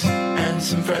strings, and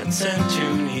some frets and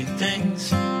tuney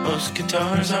things. Most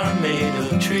guitars are made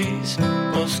of trees.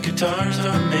 Most guitars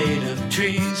are made of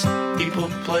trees. People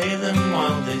play them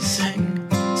while they sing.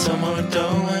 Some are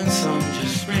dull and some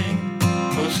just ring.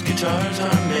 Most guitars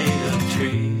are made of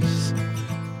trees.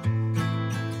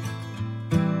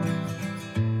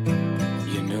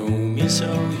 You know me so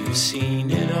you've seen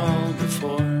it all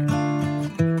before.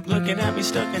 Looking at me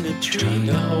stuck in a tree, trying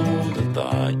to hold a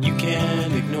thought you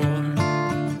can't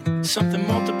ignore. Something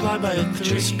multiplied by a 3.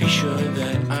 Just be sure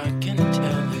that I can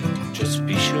tell it. Just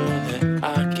be sure that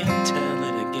I can tell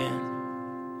it again.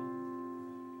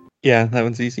 Yeah, that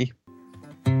one's easy.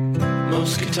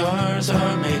 Most guitars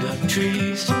are made of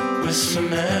trees, with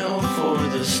some L for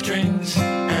the strings,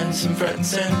 and some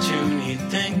frets and tuney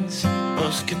things.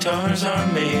 Most guitars are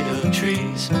made of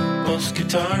trees. Most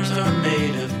guitars are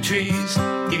made of trees.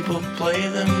 People play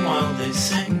them while they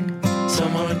sing.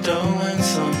 Some are dull and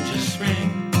some just ring.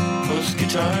 Most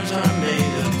guitars are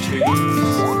made of trees.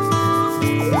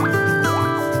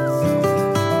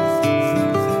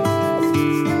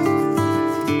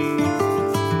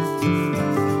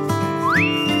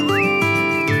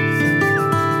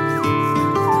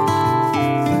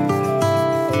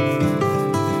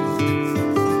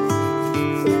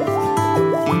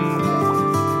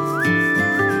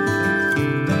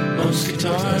 Most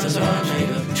guitars are made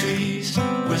of trees,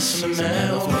 with some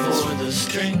L for the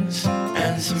strings,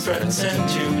 and some frets and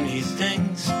tuney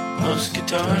things. Most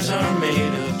guitars are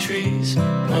made of trees.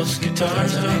 Most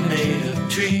guitars are made of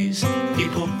trees.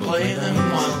 People play them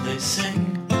while they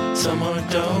sing. Some are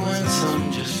dull and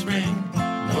some just ring.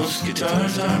 Most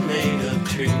guitars are made of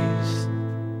trees.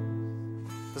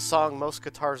 The song Most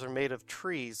Guitars Are Made of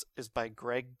Trees is by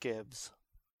Greg Gibbs.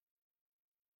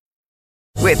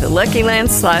 With the Lucky Land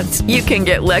Slots, you can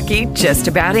get lucky just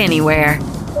about anywhere.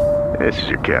 This is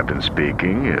your captain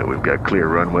speaking. We've got clear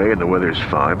runway and the weather's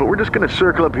fine, but we're just going to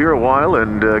circle up here a while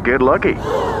and get lucky.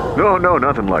 No,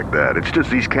 nothing like that. It's just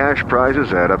these cash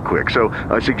prizes add up quick. So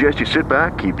I suggest you sit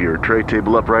back, keep your tray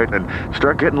table upright, and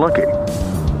start getting lucky.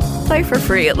 Play for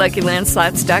free at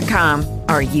LuckyLandSlots.com.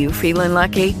 Are you feeling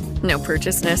lucky? No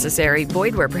purchase necessary.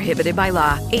 Void where prohibited by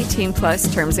law.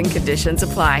 18+ terms and conditions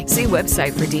apply. See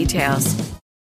website for details.